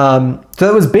 So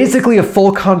that was basically a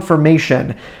full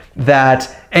confirmation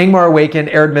that Angmar Awakened,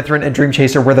 Arid Mithrin, and Dream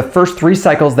Chaser were the first 3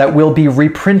 cycles that will be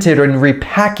reprinted and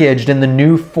repackaged in the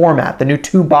new format, the new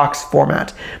 2-box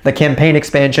format, the campaign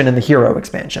expansion and the hero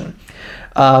expansion.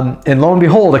 And lo and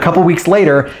behold, a couple weeks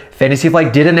later, Fantasy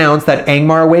Flight did announce that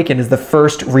Angmar Awakened is the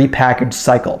first repackaged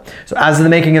cycle. So as of the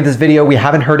making of this video, we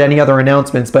haven't heard any other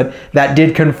announcements, but that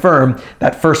did confirm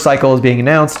that first cycle is being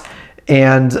announced.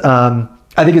 And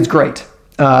I think it's great.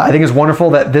 I think it's wonderful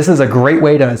that this is a great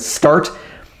way to start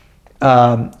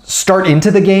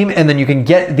into the game, and then you can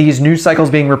get these new cycles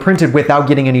being reprinted without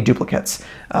getting any duplicates.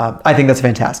 I think that's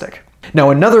fantastic.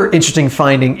 Now, another interesting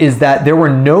finding is that there were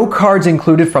no cards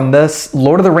included from this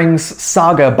Lord of the Rings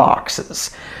Saga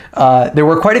boxes. There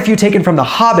were quite a few taken from the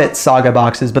Hobbit Saga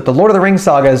boxes, but the Lord of the Rings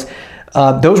sagas,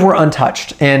 those were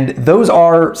untouched. And those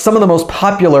are some of the most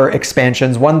popular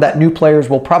expansions, one that new players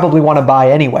will probably want to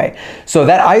buy anyway. So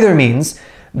that either means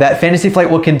that Fantasy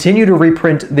Flight will continue to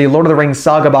reprint the Lord of the Rings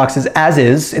Saga boxes as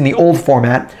is in the old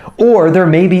format, or there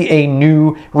may be a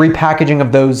new repackaging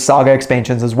of those Saga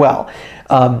expansions as well.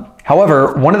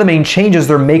 However, one of the main changes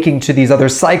they're making to these other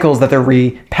cycles that they're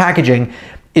repackaging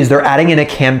is they're adding in a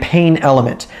campaign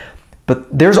element.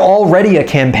 But there's already a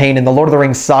campaign in the Lord of the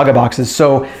Rings Saga boxes,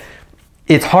 so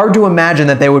it's hard to imagine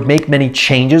that they would make many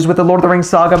changes with the Lord of the Rings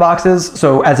Saga boxes.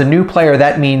 So as a new player,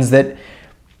 that means that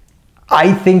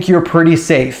I think you're pretty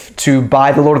safe to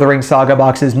buy the Lord of the Rings Saga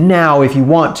boxes now if you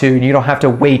want to, and you don't have to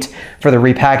wait for the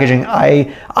repackaging.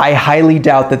 I highly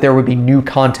doubt that there would be new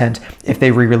content if they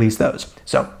re-release those.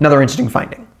 So another interesting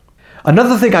finding.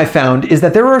 Another thing I found is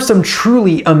that there are some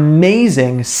truly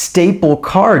amazing staple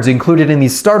cards included in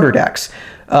these starter decks.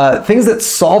 Things that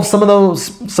solve some of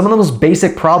those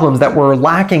basic problems that were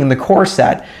lacking in the core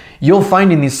set. You'll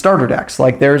find in these starter decks.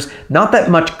 Like, there's not that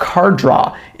much card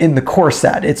draw in the core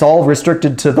set. It's all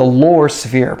restricted to the lore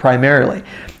sphere primarily.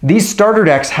 These starter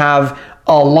decks have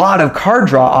a lot of card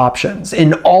draw options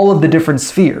in all of the different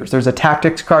spheres. There's a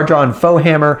tactics card draw in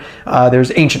Foehammer.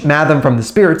 There's Ancient Matham from the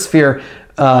Spirit Sphere,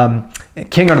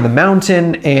 King Under the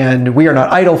Mountain, and We Are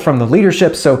Not Idle from the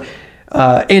Leadership. So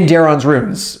and Daron's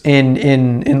Runes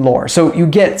in lore. So you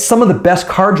get some of the best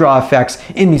card draw effects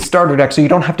in these starter decks, so you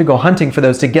don't have to go hunting for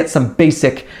those to get some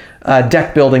basic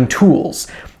deck building tools.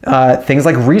 Things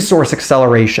like resource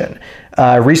acceleration,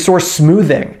 resource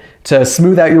smoothing, to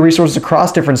smooth out your resources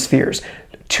across different spheres,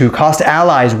 2-cost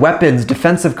allies, weapons,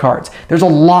 defensive cards. There's a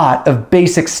lot of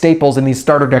basic staples in these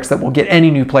starter decks that will get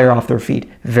any new player off their feet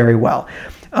very well.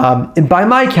 And by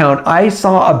my count, I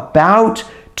saw about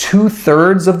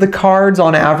 2/3 of the cards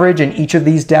on average in each of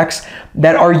these decks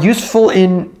that are useful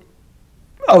in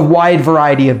a wide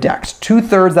variety of decks.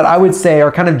 2/3 that I would say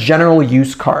are kind of general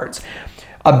use cards.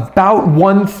 About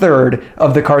 1/3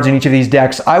 of the cards in each of these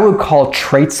decks I would call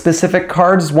trait specific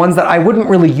cards, ones that I wouldn't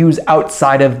really use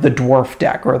outside of the Dwarf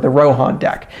deck or the Rohan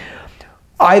deck.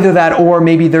 Either that, or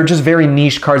maybe they're just very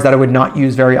niche cards that I would not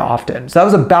use very often. So that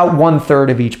was about 1/3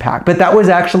 of each pack, but that was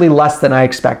actually less than I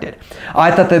expected.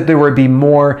 I thought that there would be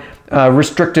more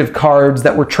restrictive cards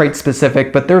that were trait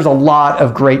specific, but there's a lot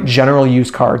of great general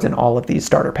use cards in all of these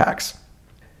starter packs.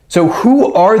 So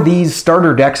who are these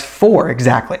starter decks for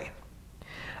exactly?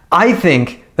 I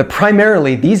think that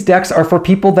primarily these decks are for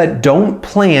people that don't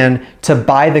plan to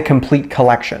buy the complete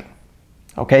collection.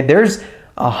 Okay, there's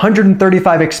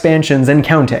 135 expansions and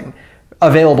counting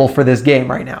available for this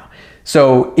game right now.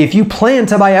 So if you plan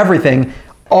to buy everything,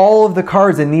 all of the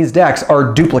cards in these decks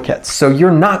are duplicates. So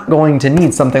you're not going to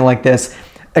need something like this,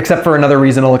 except for another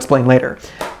reason I'll explain later.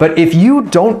 But if you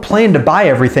don't plan to buy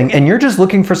everything and you're just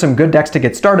looking for some good decks to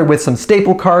get started with, some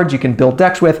staple cards you can build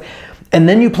decks with, and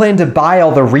then you plan to buy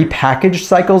all the repackaged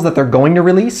cycles that they're going to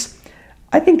release,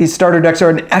 I think these starter decks are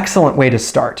an excellent way to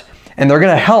start. And they're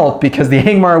going to help because the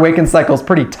Angmar Awakened cycle is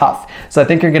pretty tough. So I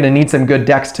think you're going to need some good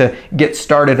decks to get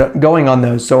started going on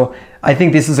those. So I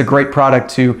think this is a great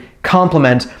product to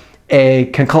complement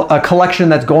a collection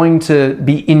that's going to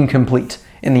be incomplete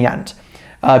in the end.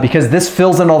 Because this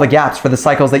fills in all the gaps for the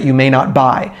cycles that you may not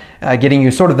buy, getting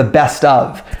you sort of the best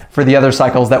of for the other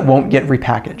cycles that won't get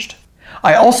repackaged.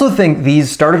 I also think these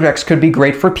starter decks could be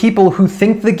great for people who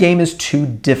think the game is too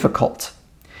difficult.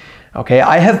 Okay,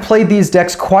 I have played these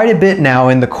decks quite a bit now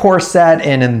in the core set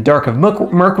and in Dark of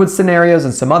Mirkwood scenarios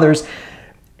and some others,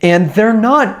 and they're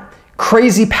not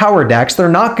crazy power decks. They're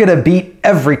not going to beat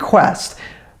every quest,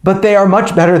 but they are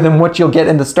much better than what you'll get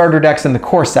in the starter decks in the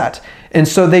core set. And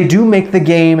so they do make the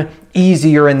game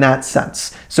easier in that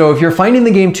sense. So if you're finding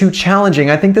the game too challenging,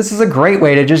 I think this is a great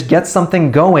way to just get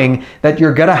something going that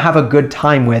you're gonna have a good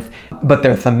time with, but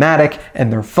they're thematic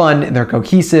and they're fun and they're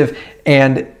cohesive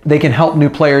and they can help new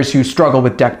players who struggle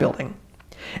with deck building.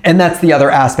 And that's the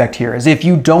other aspect here, is if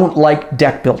you don't like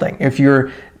deck building, if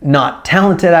you're not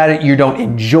talented at it, you don't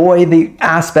enjoy the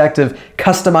aspect of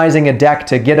customizing a deck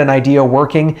to get an idea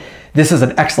working, this is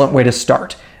an excellent way to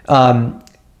start.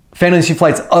 Fantasy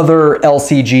Flight's other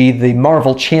LCG, the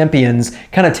Marvel Champions,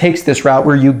 kind of takes this route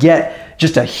where you get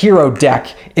just a hero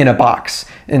deck in a box.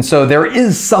 And so there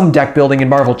is some deck building in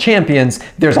Marvel Champions.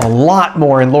 There's a lot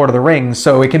more in Lord of the Rings,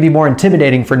 so it can be more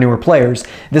intimidating for newer players.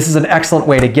 This is an excellent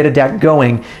way to get a deck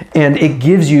going, and it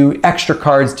gives you extra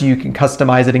cards so you can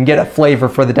customize it and get a flavor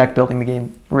for the deck building the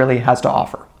game really has to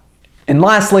offer. And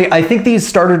lastly, I think these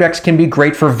starter decks can be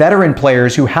great for veteran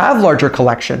players who have larger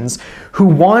collections, who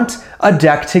want a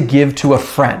deck to give to a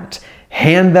friend.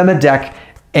 Hand them a deck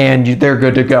and they're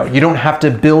good to go. You don't have to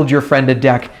build your friend a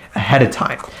deck ahead of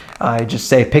time. Just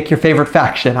say, pick your favorite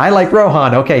faction. I like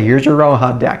Rohan. Okay, here's your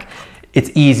Rohan deck.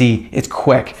 It's easy, it's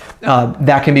quick.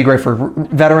 That can be great for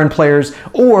veteran players,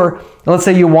 or let's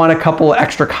say you want a couple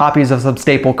extra copies of some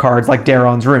staple cards like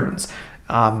Daron's Runes.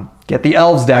 Get the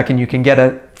Elves deck and you can get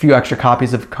a few extra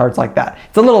copies of cards like that.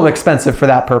 It's a little expensive for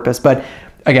that purpose, but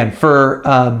again, for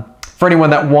anyone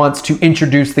that wants to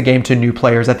introduce the game to new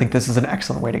players, I think this is an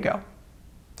excellent way to go.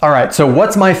 All right, so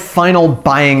what's my final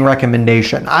buying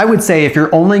recommendation? I would say if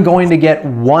you're only going to get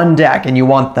one deck and you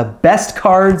want the best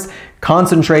cards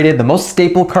concentrated, the most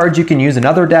staple cards you can use in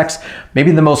other decks,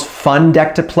 maybe the most fun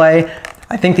deck to play,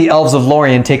 I think the Elves of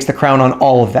Lorien takes the crown on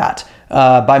all of that.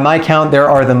 By my count, there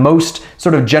are the most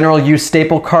sort of general use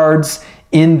staple cards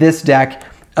in this deck,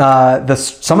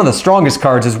 some of the strongest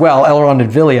cards as well, Elrond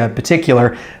and Villia in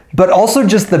particular, but also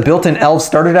just the built-in Elves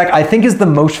starter deck I think is the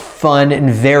most fun and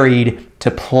varied to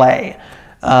play.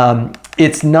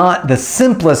 It's not the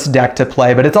simplest deck to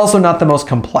play, but it's also not the most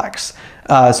complex.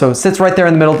 So it sits right there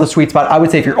in the middle of the sweet spot. I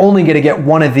would say if you're only going to get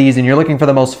one of these and you're looking for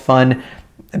the most fun,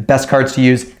 best cards to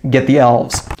use, get the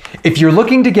Elves. If you're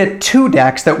looking to get two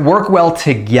decks that work well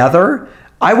together,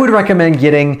 I would recommend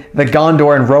getting the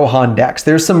Gondor and Rohan decks.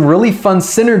 There's some really fun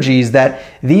synergies that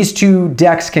these two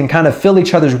decks can kind of fill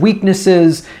each other's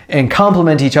weaknesses and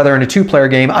complement each other in a two-player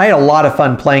game. I had a lot of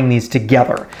fun playing these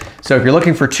together. So if you're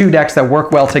looking for two decks that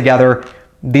work well together,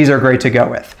 these are great to go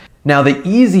with. Now, the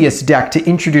easiest deck to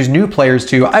introduce new players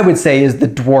to, I would say, is the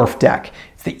Dwarf deck.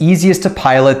 It's the easiest to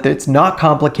pilot. It's not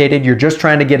complicated. You're just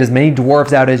trying to get as many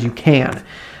dwarves out as you can.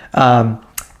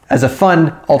 As a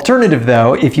fun alternative,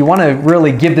 though, if you want to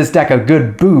really give this deck a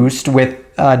good boost with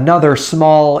another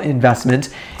small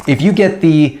investment, if you get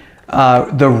the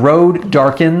Road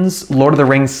Darkens Lord of the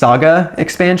Rings Saga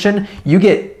expansion, you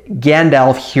get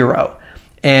Gandalf Hero.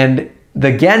 And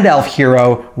the Gandalf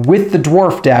Hero with the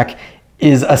Dwarf deck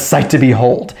is a sight to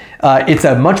behold. It's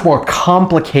a much more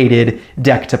complicated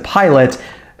deck to pilot,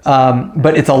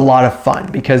 but it's a lot of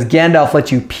fun because Gandalf lets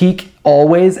you peek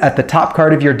always at the top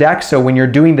card of your deck. So when you're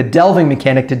doing the delving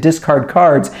mechanic to discard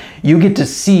cards, you get to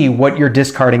see what you're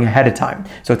discarding ahead of time.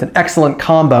 So it's an excellent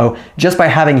combo just by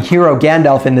having Hero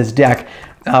Gandalf in this deck.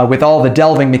 With all the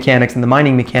delving mechanics and the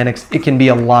mining mechanics, it can be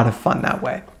a lot of fun that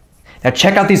way. Now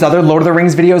check out these other Lord of the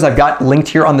Rings videos I've got linked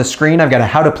here on the screen. I've got a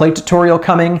how to play tutorial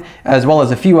coming, as well as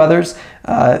a few others.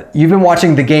 You've been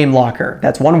watching The Game Locker.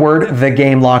 That's one word, The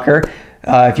Game Locker.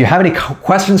 If you have any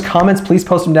questions, comments, please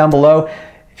post them down below.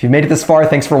 If you've made it this far,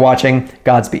 thanks for watching.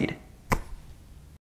 Godspeed.